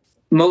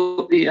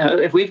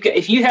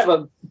 If you have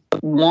a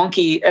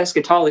wonky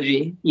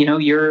eschatology,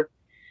 your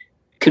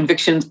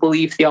convictions,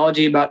 belief,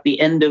 theology about the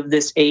end of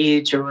this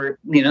age, or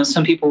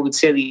some people would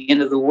say the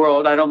end of the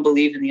world. I don't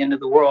believe in the end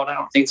of the world. I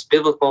don't think it's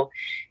biblical.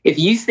 If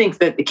you think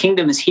that the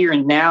kingdom is here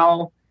and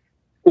now,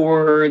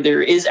 or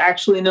there is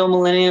actually no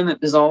millennium, it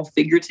is all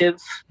figurative.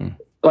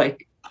 I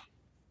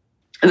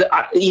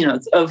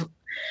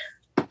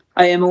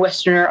am a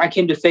Westerner. I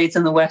came to faith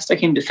in the West. I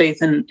came to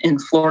faith in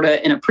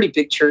Florida in a pretty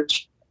big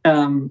church.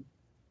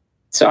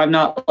 So I'm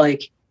not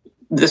like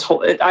this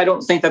whole, I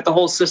don't think that the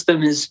whole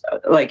system is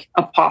like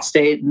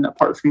apostate and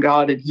apart from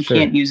God and he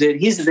can't use it.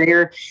 He's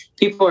there.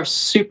 People are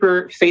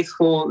super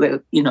faithful,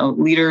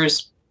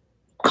 leaders,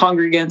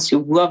 congregants who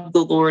love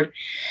the Lord.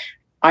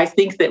 I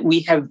think that we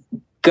have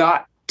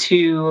got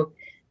to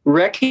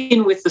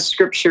reckon with the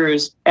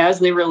scriptures as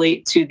they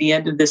relate to the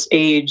end of this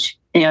age,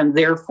 and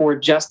therefore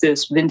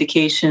justice,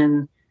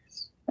 vindication,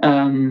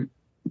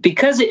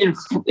 because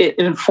it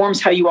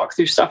informs how you walk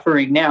through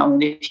suffering now.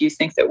 And if you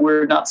think that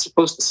we're not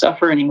supposed to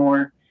suffer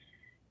anymore,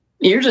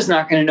 you're just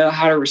not going to know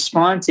how to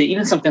respond to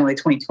even something like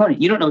 2020.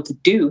 You don't know what to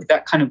do with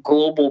that kind of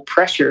global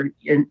pressure.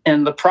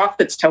 And the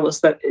prophets tell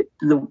us that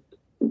the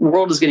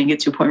world is going to get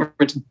to a point where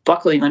it's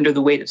buckling under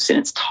the weight of sin.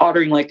 It's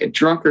tottering like a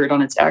drunkard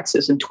on its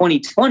axis. And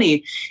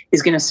 2020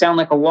 is going to sound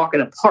like a walk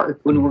in a park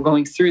when we're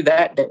going through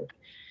that day.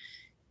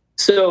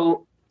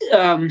 So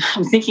I'm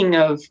thinking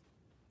of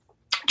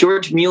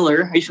George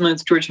Mueller. Are you familiar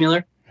with George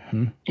Mueller?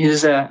 Mm-hmm. He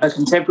was a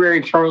contemporary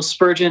of Charles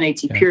Spurgeon,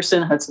 A.T.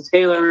 Pearson, Hudson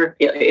Taylor,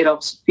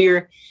 Adolph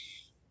Saphir.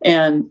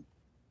 And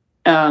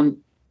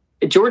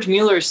George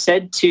Mueller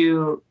said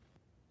to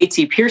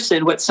A.T.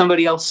 Pearson what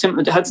somebody else,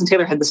 Hudson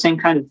Taylor had the same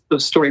kind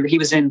of story where he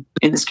was in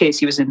this case,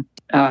 he was in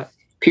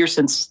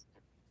Pearson's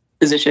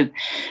position.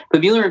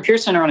 But Mueller and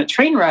Pearson are on a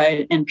train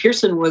ride, and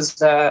Pearson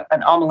was an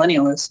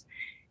amillennialist.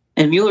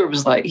 And Mueller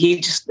was like,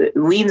 he just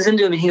leans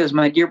into him and he goes,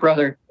 "My dear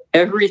brother,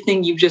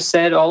 everything you've just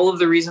said, all of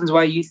the reasons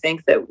why you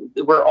think that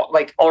we're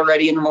like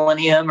already in the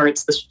millennium or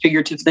it's this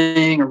figurative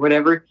thing or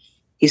whatever,"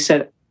 he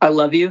said, "I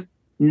love you.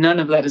 None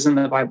of that is in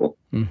the Bible."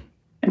 Mm.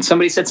 And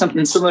somebody said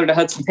something similar to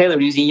Hudson Taylor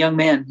when he was a young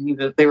man.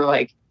 They were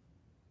like,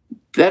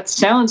 "That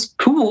sounds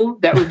cool.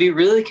 That would be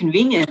really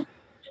convenient.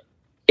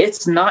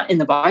 It's not in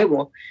the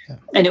Bible." Yeah.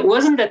 And it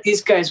wasn't that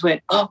these guys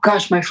went, "Oh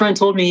gosh, my friend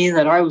told me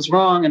that I was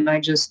wrong and I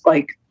just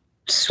like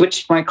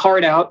switched my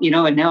card out,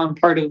 and now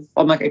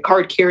I'm like a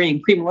card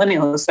carrying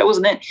premillennialist." That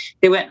wasn't it.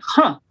 They went,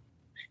 "Huh,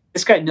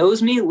 this guy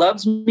knows me,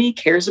 loves me,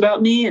 cares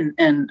about me,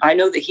 and I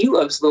know that he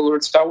loves the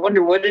Lord. So I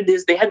wonder what it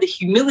is." They had the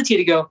humility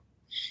to go,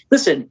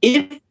 "Listen,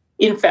 if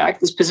in fact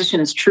this position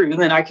is true,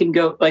 then I can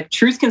go, like,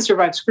 truth can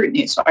survive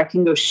scrutiny, so I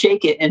can go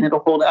shake it and it'll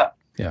hold up.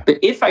 Yeah. But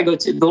if I go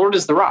to, the Lord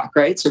is the rock,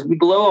 right? So if we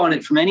blow on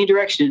it from any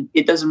direction,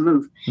 it doesn't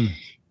move."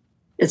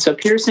 And so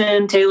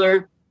Pearson,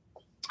 Taylor,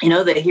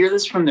 they hear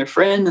this from their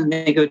friend and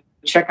they go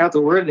check out the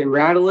word, they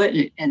rattle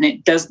it, and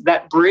it does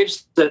that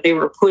bridge that they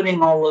were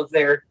putting all of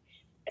their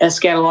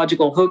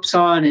eschatological hopes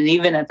on. And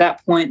even at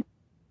that point,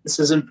 this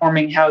is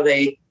informing how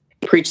they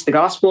preach the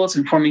gospel. It's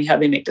informing how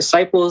they make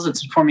disciples.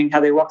 It's informing how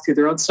they walk through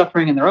their own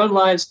suffering in their own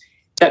lives.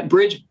 That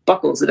bridge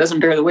buckles. It doesn't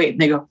bear the weight. And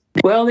they go,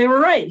 "Well, they were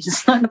right.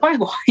 It's not in the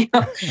Bible."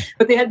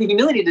 But they had the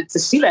humility to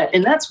see that.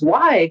 And that's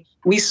why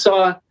we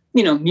saw,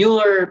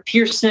 Mueller,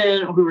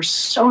 Pearson, who were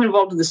so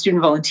involved in the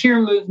student volunteer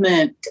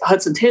movement,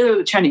 Hudson Taylor,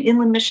 the China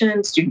Inland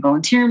Mission, student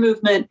volunteer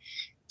movement,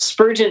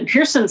 Spurgeon.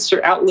 Pearson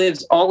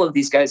outlived all of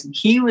these guys. And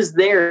he was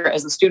there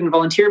as the student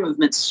volunteer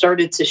movement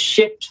started to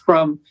shift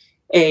from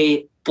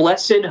a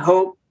blessed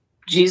hope,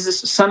 Jesus,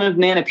 Son of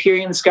Man,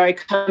 appearing in the sky,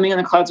 coming in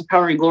the clouds of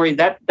power and glory.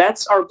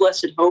 That's our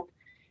blessed hope.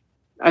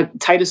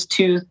 Titus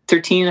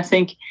 2:13, I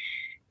think.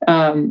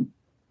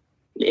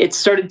 It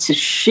started to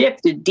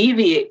shift and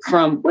deviate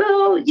from,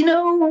 well,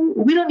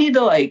 we don't need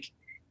to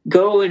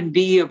go and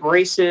be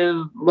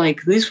abrasive.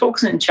 Like these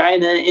folks in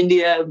China,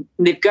 India,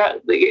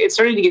 it's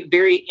starting to get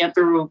very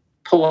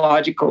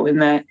anthropological in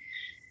that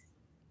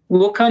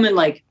we'll come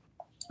and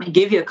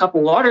give you a cup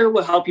of water,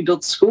 we'll help you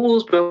build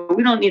schools, but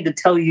we don't need to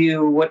tell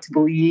you what to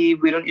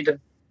believe. We don't need to,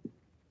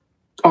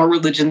 our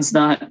religion's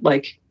not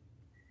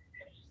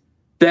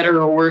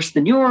better or worse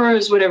than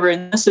yours, whatever.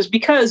 And this is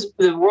because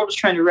the world is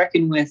trying to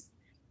reckon with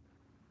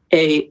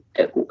a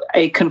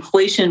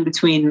conflation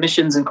between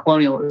missions and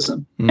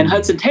colonialism. And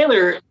Hudson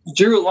Taylor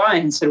drew a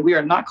line and said, "We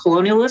are not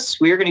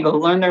colonialists. We are going to go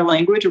learn their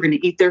language. We're going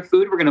to eat their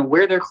food. We're going to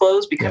wear their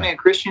clothes. Becoming a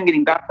Christian,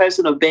 getting baptized,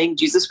 and obeying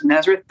Jesus of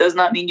Nazareth does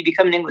not mean you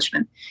become an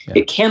Englishman. Yeah.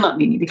 It cannot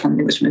mean you become an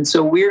Englishman.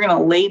 So we're going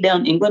to lay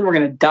down England. We're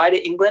going to die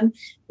to England.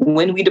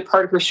 When we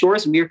depart her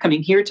shores, we are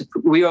coming here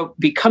we are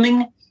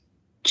becoming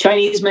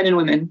Chinese men and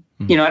women."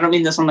 I don't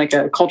mean this on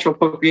a cultural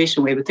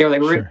appropriation way, but they're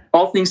we're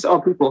all things to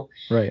all people.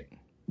 Right.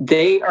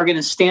 They are going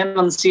to stand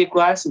on the sea of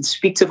glass and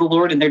speak to the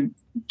Lord in their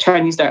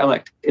Chinese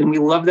dialect. And we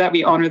love that.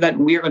 We honor that.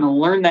 And we are going to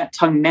learn that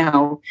tongue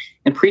now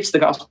and preach the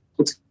gospel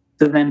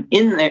to them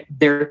in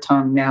their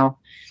tongue now.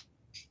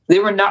 They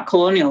were not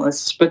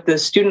colonialists, but the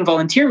student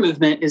volunteer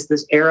movement is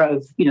this era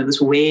of, this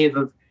wave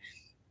of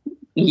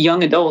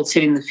young adults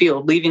hitting the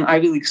field, leaving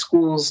Ivy League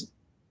schools,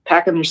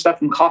 packing their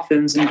stuff in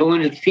coffins and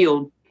going to the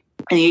field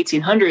in the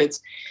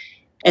 1800s.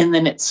 And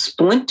then it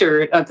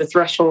splintered at the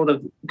threshold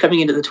of coming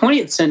into the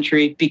 20th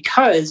century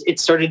because it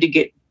started to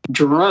get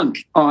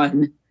drunk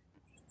on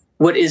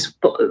what is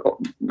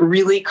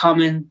really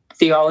common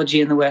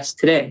theology in the West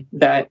today,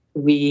 that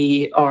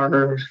we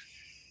are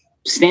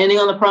standing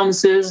on the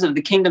promises of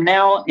the kingdom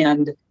now,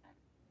 and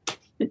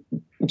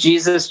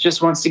Jesus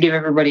just wants to give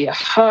everybody a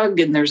hug,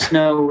 and there's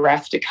no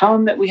wrath to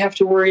come that we have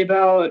to worry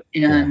about.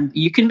 And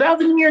you can bow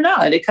the knee or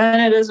not. It kind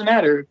of doesn't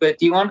matter. But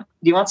do you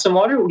want some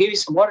water? We'll give you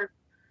some water.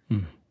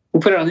 We'll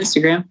put it on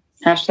Instagram,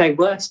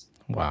 #blessed.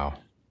 Wow.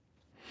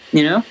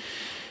 And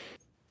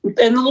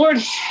the Lord,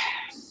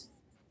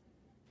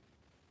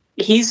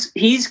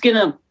 he's going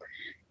to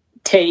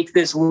take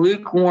this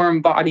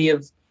lukewarm body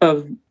of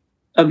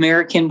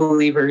American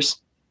believers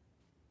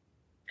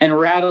and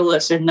rattle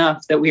us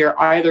enough that we are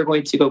either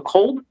going to go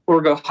cold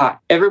or go hot.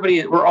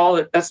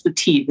 That's the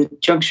T, the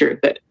juncture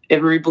that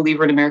every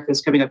believer in America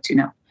is coming up to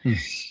now.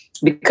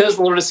 Because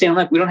the Lord is saying,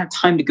 look, we don't have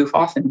time to goof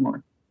off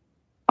anymore.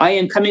 I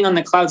am coming on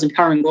the clouds in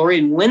power and glory,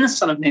 and when the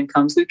Son of Man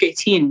comes, Luke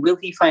 18, will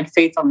he find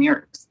faith on the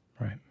earth?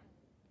 Right.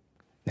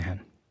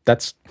 Man,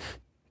 that's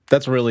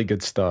really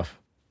good stuff.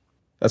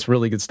 That's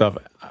really good stuff.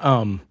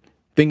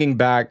 Thinking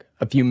back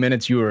a few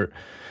minutes, you were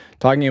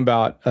talking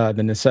about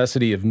the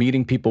necessity of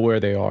meeting people where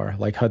they are,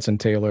 like Hudson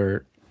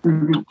Taylor,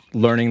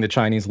 learning the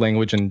Chinese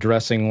language and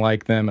dressing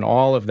like them and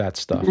all of that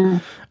stuff.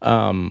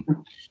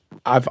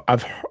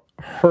 I've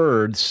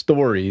heard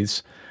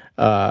stories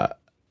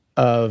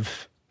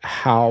of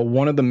how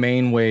one of the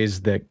main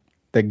ways that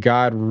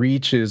God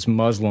reaches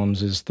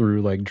Muslims is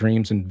through like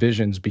dreams and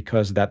visions,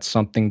 because that's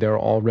something they're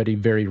already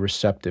very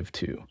receptive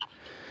to.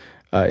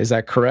 Is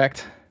that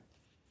correct?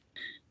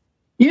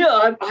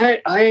 Yeah,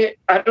 I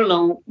don't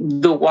know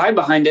the why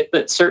behind it,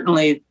 but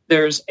certainly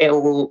there's a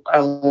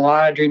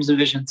lot of dreams and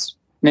visions.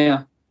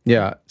 Yeah.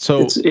 Yeah.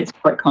 So it's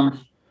quite common.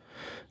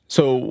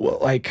 So,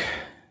 like,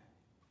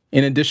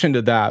 in addition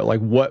to that, like,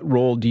 what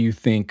role do you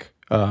think,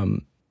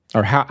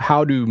 or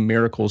how do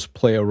miracles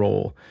play a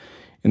role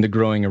in the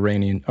growing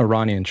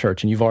Iranian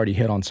church? And you've already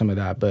hit on some of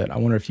that, but I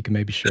wonder if you can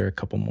maybe share a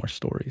couple more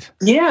stories.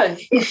 Yeah,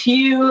 if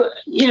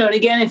and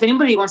again, if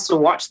anybody wants to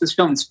watch this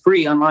film, it's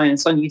free online.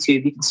 It's on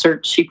YouTube. You can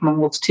search Sheep Among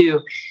Wolves 2.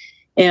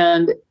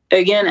 And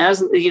again,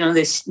 as you know,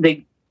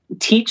 they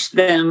teach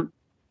them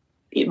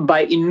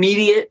by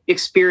immediate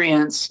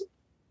experience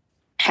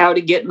how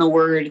to get in the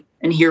Word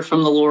and hear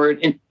from the Lord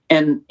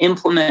and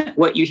implement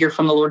what you hear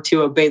from the Lord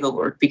to obey the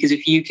Lord. Because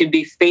if you can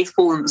be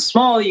faithful in the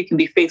small, you can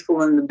be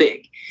faithful in the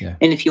big. Yeah.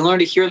 And if you learn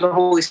to hear the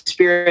Holy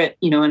Spirit,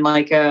 and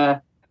like,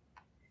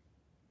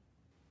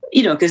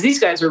 because these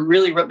guys are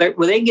really, when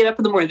they get up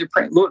in the morning, they're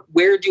praying, Lord,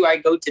 where do I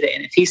go today?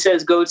 And if he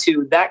says, go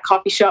to that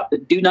coffee shop,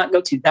 but do not go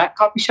to that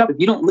coffee shop. If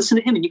you don't listen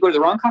to him and you go to the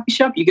wrong coffee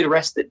shop, you get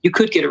arrested. You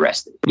could get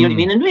arrested. You know what I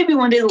mean? And maybe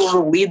one day the Lord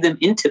will lead them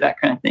into that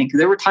kind of thing. Because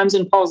there were times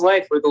in Paul's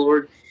life where the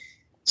Lord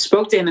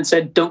spoke to him and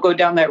said, don't go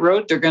down that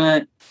road. They're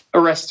going to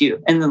arrest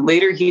you. And then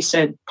later he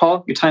said,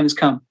 Paul, your time has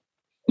come,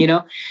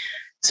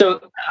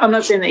 So I'm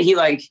not saying that he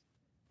like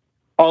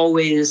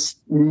always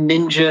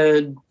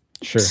ninja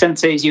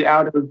senseis you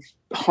out of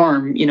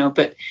harm,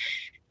 but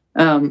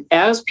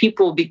as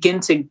people begin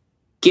to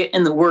get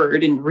in the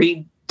Word and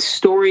read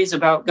stories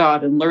about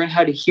God and learn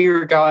how to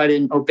hear God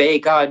and obey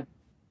God,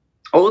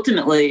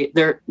 ultimately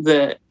they're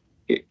the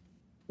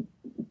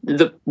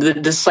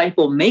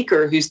disciple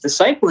maker who's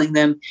discipling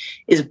them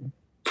is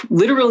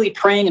literally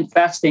praying and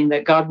fasting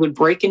that God would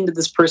break into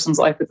this person's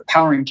life with a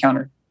power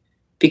encounter,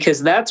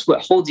 because that's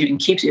what holds you and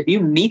keeps you. If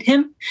you meet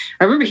him,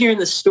 I remember hearing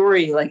this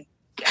story like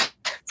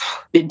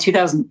in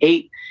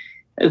 2008.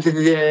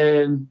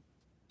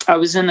 I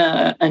was in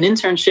an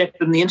internship,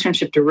 and the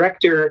internship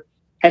director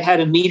had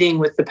a meeting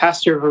with the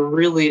pastor of a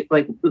really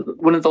like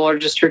one of the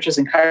largest churches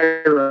in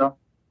Cairo,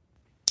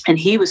 and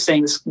he was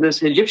saying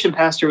this Egyptian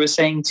pastor was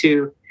saying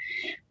to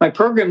my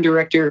program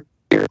director,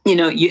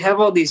 you have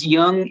all these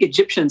young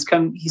Egyptians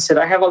come. He said,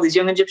 I have all these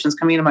young Egyptians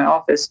coming into my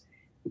office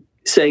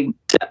saying,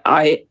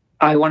 I'm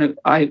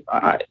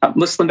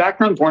Muslim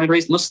background, born and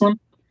raised Muslim.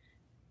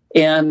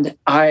 And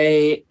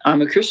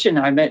I'm a Christian.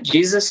 I met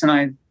Jesus,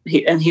 and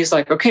he's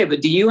like, okay,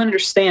 but do you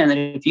understand that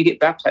if you get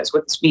baptized,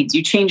 what this means?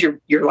 You change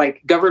your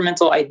like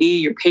governmental ID,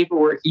 your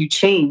paperwork, you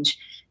change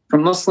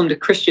from Muslim to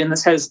Christian.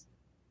 This has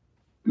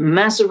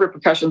massive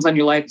repercussions on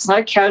your life. It's not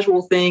a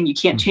casual thing. You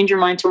can't change your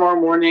mind tomorrow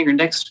morning or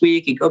next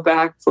week and go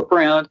back, flip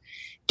around.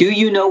 Do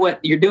you know what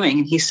you're doing?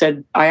 And he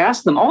said, I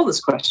asked them all this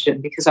question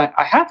because I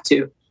have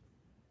to.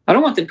 I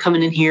don't want them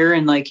coming in here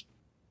and like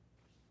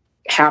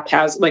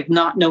haphazard, like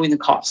not knowing the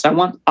cost. I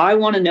want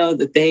to know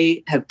that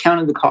they have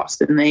counted the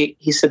cost. And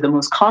he said the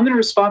most common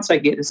response I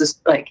get is this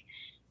like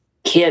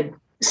kid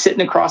sitting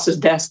across his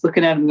desk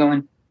looking at him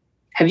going,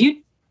 have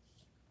you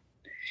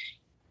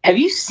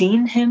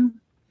seen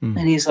him?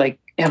 And he's like,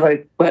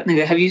 what? And they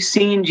go, have you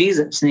seen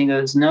Jesus? And he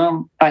goes,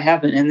 no, I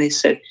haven't. And they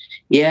said,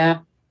 yeah.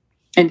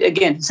 And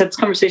again, he set this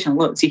conversation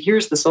low. He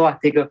hears this a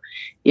lot. They go,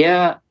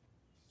 yeah,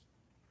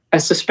 I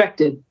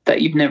suspected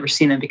that you've never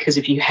seen him, because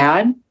if you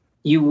had,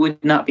 you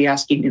would not be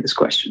asking me this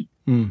question.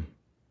 And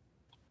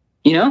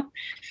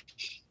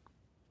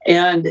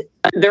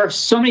there are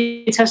so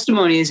many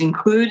testimonies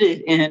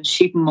included in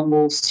Sheep Among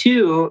Wolves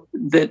 2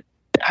 that,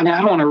 I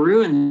don't want to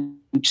ruin them.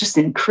 Just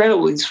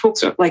incredible. These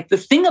folks are like, the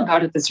thing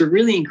about it that's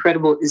really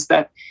incredible is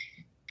that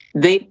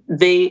they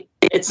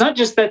it's not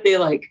just that they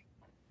like,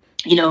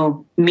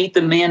 meet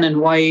the man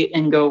in white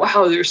and go,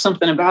 wow, there's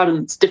something about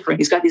him that's different.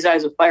 He's got these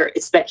eyes of fire.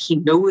 It's that he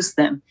knows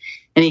them.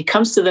 And he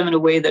comes to them in a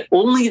way that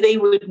only they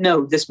would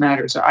know this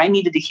matters, or I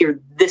needed to hear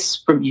this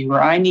from you, or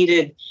I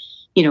needed,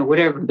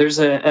 whatever. There's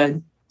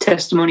a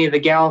testimony of a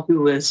gal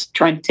who was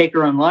trying to take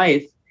her own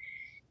life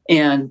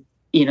and,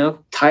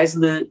 ties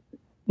the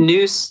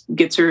noose,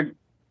 gets her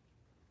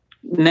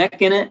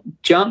neck in it,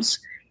 jumps,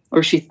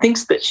 or she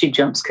thinks that she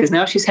jumps because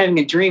now she's having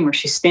a dream where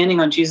she's standing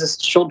on Jesus'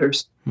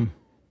 shoulders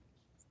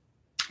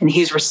and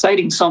he's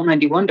reciting Psalm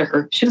 91 to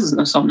her. She doesn't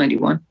know Psalm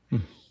 91.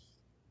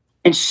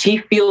 And she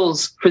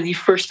feels, for the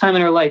first time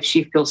in her life,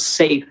 she feels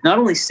safe. Not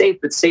only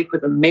safe, but safe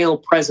with a male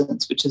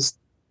presence, which is,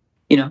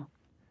 you know,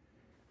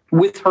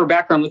 with her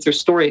background, with her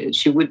story,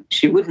 she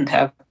wouldn't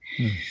have.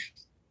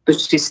 But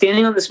she's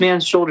standing on this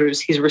man's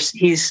shoulders.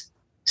 He's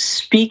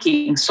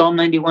speaking Psalm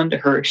 91 to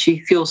her.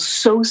 She feels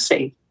so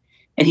safe.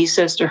 And he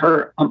says to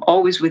her, I'm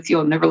always with you.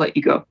 I'll never let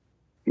you go.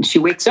 And she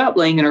wakes up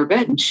laying in her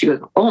bed and she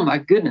goes, oh my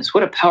goodness,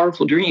 what a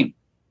powerful dream.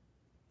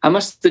 I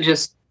must have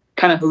just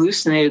kind of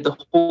hallucinated the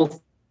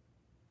whole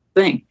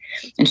thing.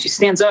 And she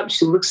stands up,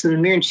 she looks in the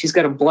mirror, and she's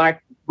got a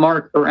black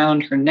mark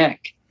around her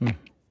neck.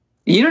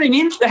 You know what I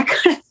mean? That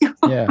kind of thing.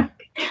 Yeah.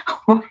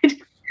 What?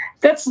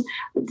 That's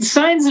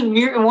signs and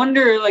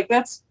wonder. Like,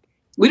 that's,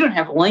 we don't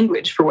have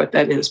language for what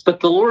that is, but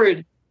the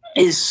Lord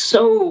is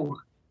so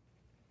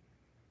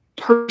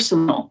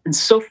personal and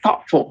so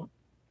thoughtful.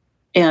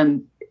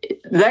 And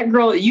that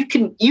girl, you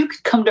could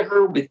come to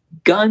her with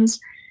guns,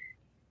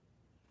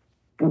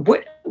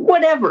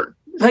 whatever.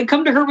 Like,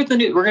 come to her with the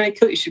news. We're going to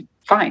kill you. She,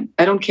 fine.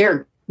 I don't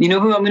care. You know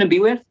who I'm going to be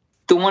with?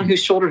 The one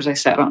whose shoulders I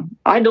sat on.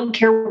 I don't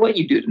care what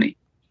you do to me.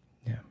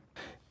 Yeah.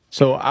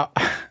 So I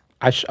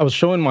was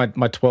showing my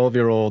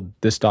 12-year-old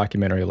this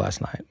documentary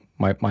last night,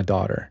 my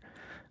daughter,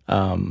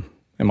 and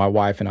my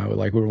wife and I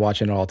we were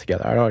watching it all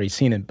together. I'd already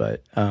seen it,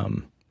 but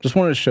just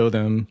wanted to show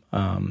them.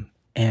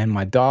 And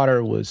my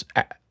daughter was,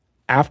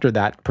 after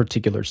that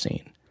particular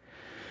scene,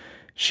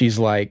 she's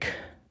like,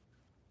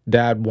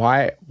 Dad,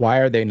 why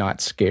are they not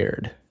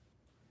scared?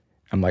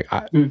 I'm like,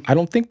 I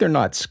don't think they're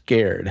not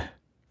scared.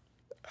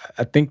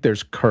 I think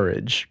there's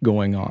courage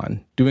going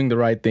on, doing the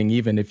right thing,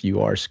 even if you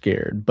are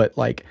scared. But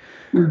like,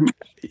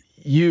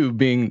 you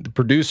being the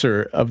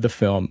producer of the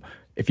film,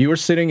 if you were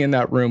sitting in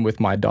that room with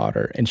my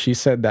daughter and she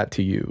said that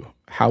to you,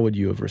 how would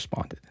you have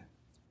responded?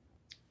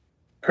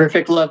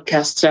 Perfect love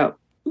casts out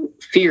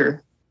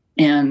fear,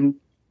 and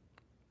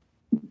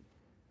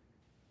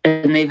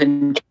they've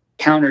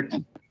encountered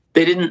him.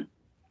 They didn't.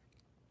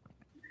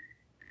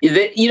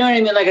 You know what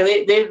I mean? Like,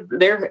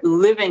 they're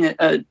living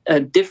a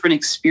different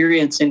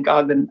experience in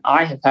God than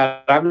I have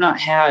had. I've not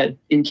had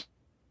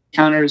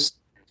encounters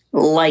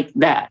like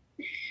that.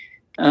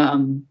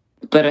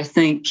 But I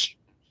think,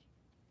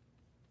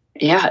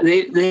 yeah,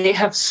 they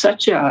have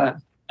such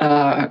a,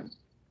 their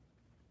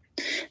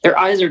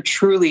eyes are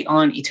truly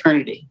on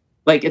eternity.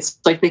 Like, it's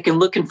like they can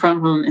look in front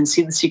of them and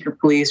see the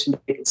secret police, or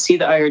they can see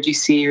the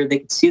IRGC, or they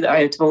can see the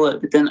Ayatollah,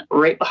 but then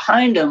right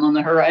behind them on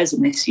the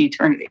horizon, they see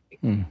eternity.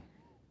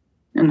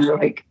 And they're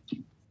like,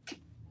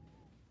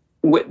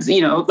 what, you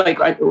know, like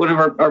one of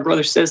our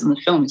brothers says in the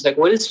film, he's like,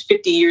 what is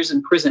 50 years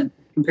in prison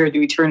compared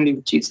to eternity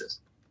with Jesus?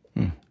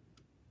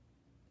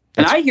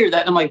 And I hear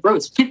that and I'm like, bro,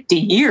 it's 50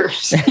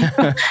 years.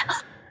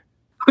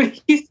 That's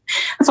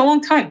a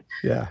long time.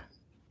 Yeah.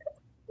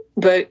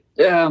 But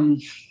I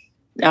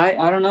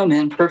don't know,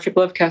 man. Perfect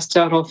love casts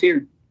out all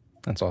fear.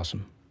 That's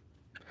awesome.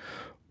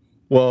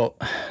 Well,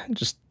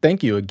 just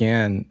thank you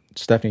again,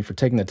 Stephanie, for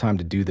taking the time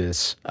to do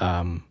this.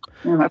 My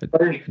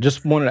pleasure.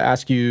 Just wanted to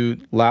ask you,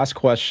 last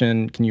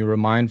question, can you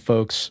remind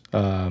folks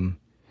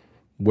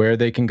where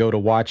they can go to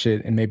watch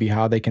it and maybe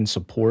how they can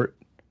support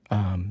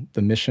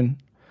the mission,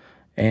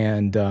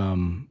 and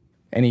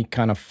any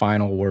kind of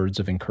final words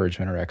of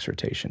encouragement or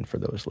exhortation for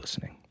those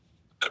listening?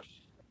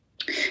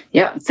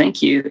 Yeah,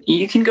 thank you.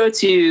 You can go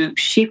to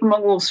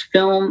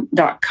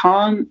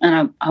sheepamongwolvesfilm.com,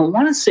 and I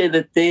want to say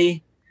that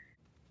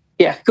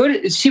go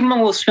to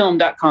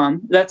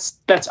sheepamongwolvesfilm.com.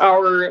 That's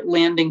our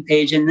landing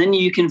page, and then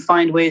you can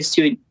find ways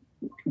to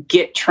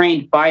get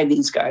trained by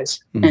these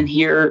guys and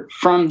hear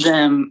from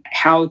them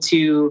how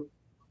to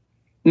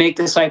make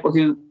disciples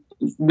who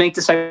make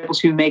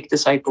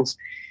disciples.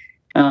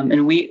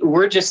 And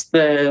we're just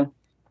that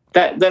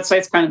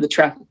site's kind of the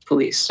traffic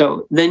police.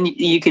 So then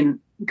you can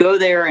go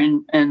there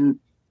and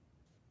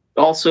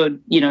also,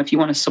 you know, if you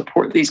want to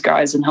support these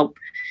guys and help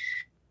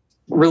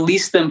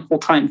release them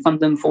full-time, fund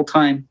them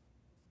full-time,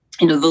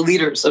 you know, the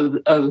leaders of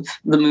the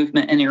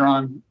movement in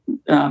Iran,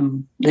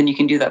 then you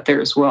can do that there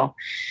as well.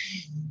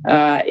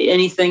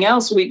 Anything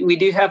else? We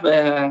do have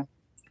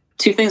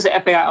two things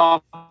that FAI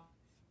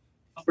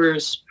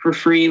offers for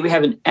free. We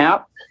have an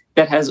app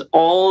that has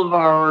all of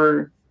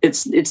our,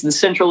 it's the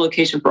central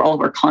location for all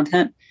of our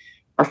content.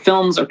 Our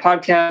films, our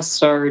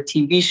podcasts, our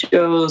TV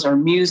shows, our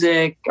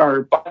music,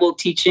 our Bible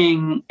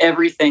teaching,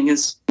 everything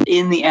is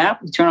in the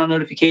app. You turn on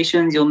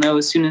notifications, you'll know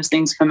as soon as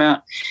things come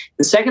out.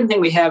 The second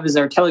thing we have is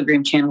our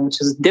Telegram channel, which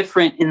is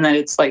different in that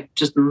it's like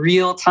just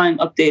real-time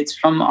updates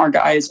from our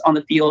guys on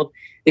the field.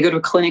 They go to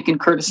a clinic in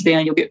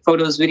Kurdistan, you'll get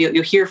photos, video.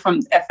 You'll hear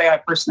from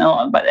FAI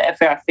personnel by the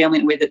FAI family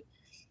in a way that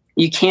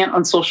you can't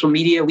on social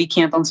media. We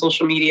can't on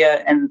social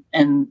media, and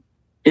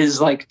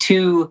is like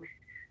too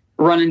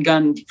run and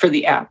gun for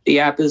the app. The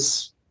app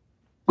is,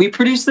 we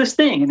produced this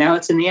thing and now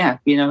it's in the app.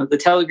 You know, the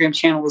Telegram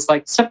channel was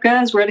like, "What's up,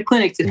 guys? We're at a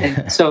clinic today."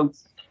 So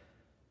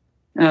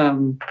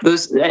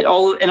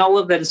all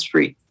of that is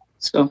free.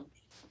 So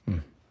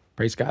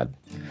praise God.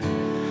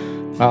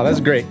 Wow,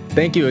 that's great.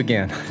 Thank you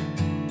again.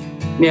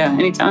 Yeah,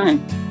 anytime.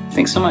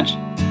 Thanks so much.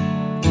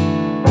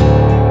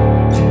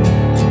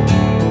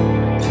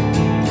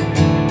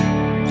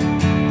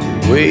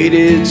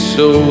 waited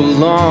so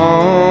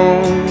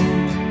long,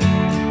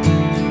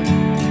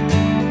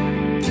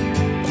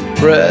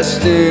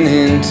 resting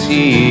in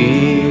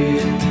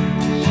tears.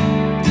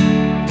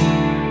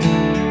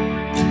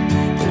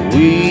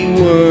 We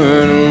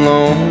weren't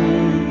alone.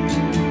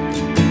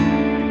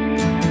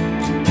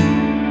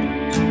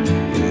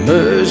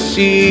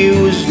 Mercy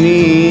was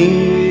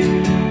near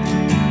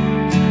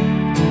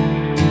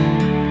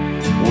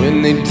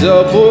when they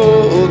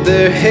doubled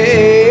their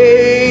hate.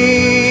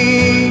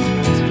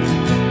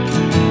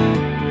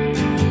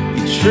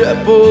 You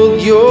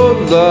tripled your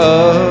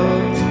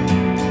love,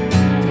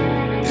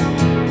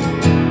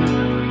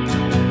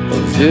 a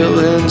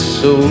villain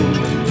so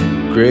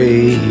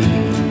great,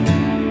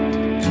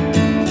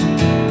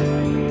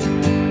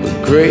 but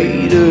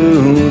greater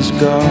was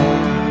God.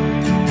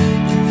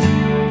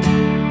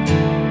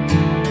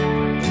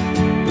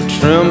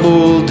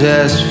 Trembled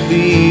as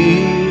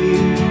fear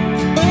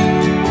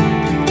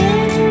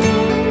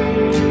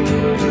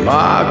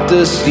mocked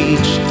us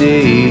each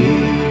day.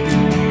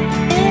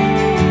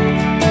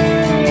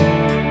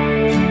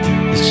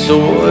 His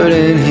sword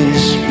and his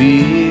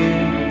spear,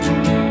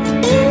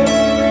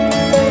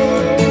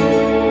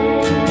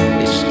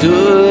 they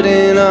stood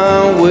in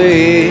our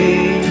way.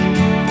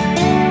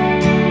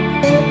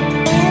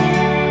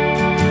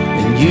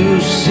 And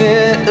you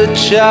sent a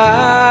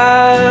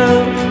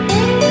child,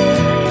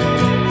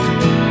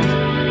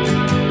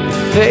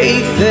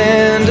 faith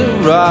and a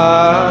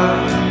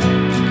rock,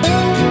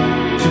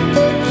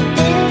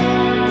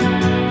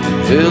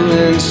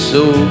 villain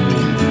so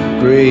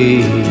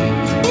great,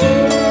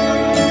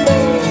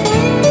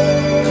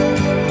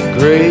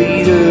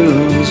 greater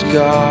was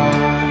God.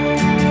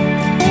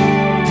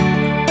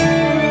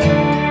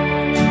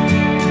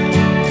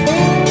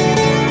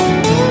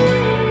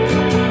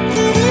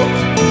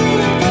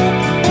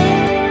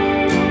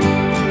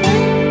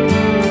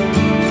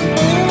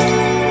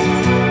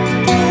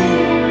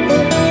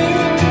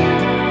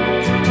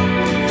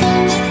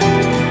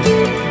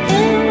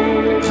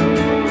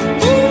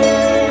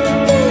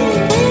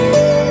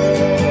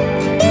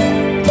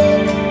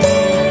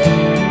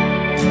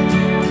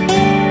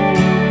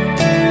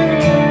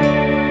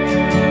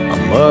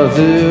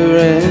 Mother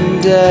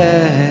and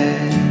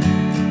dad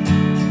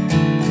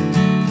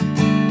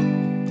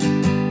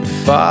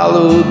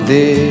followed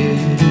their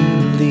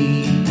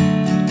lead.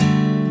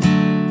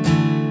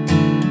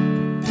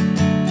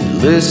 They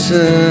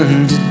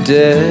listened to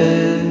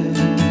death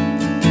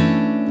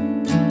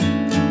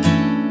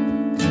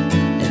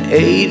and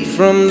ate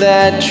from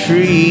that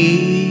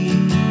tree.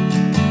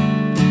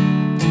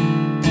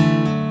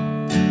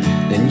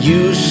 Then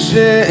you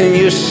sent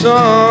your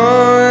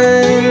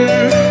son,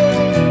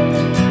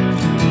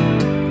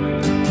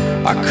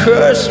 our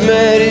curse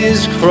met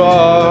his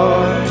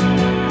cross,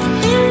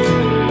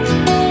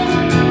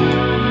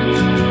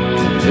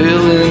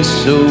 villain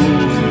so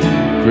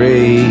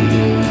great,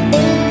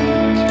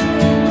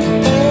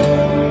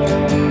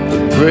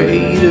 but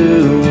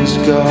greater was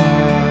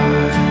God.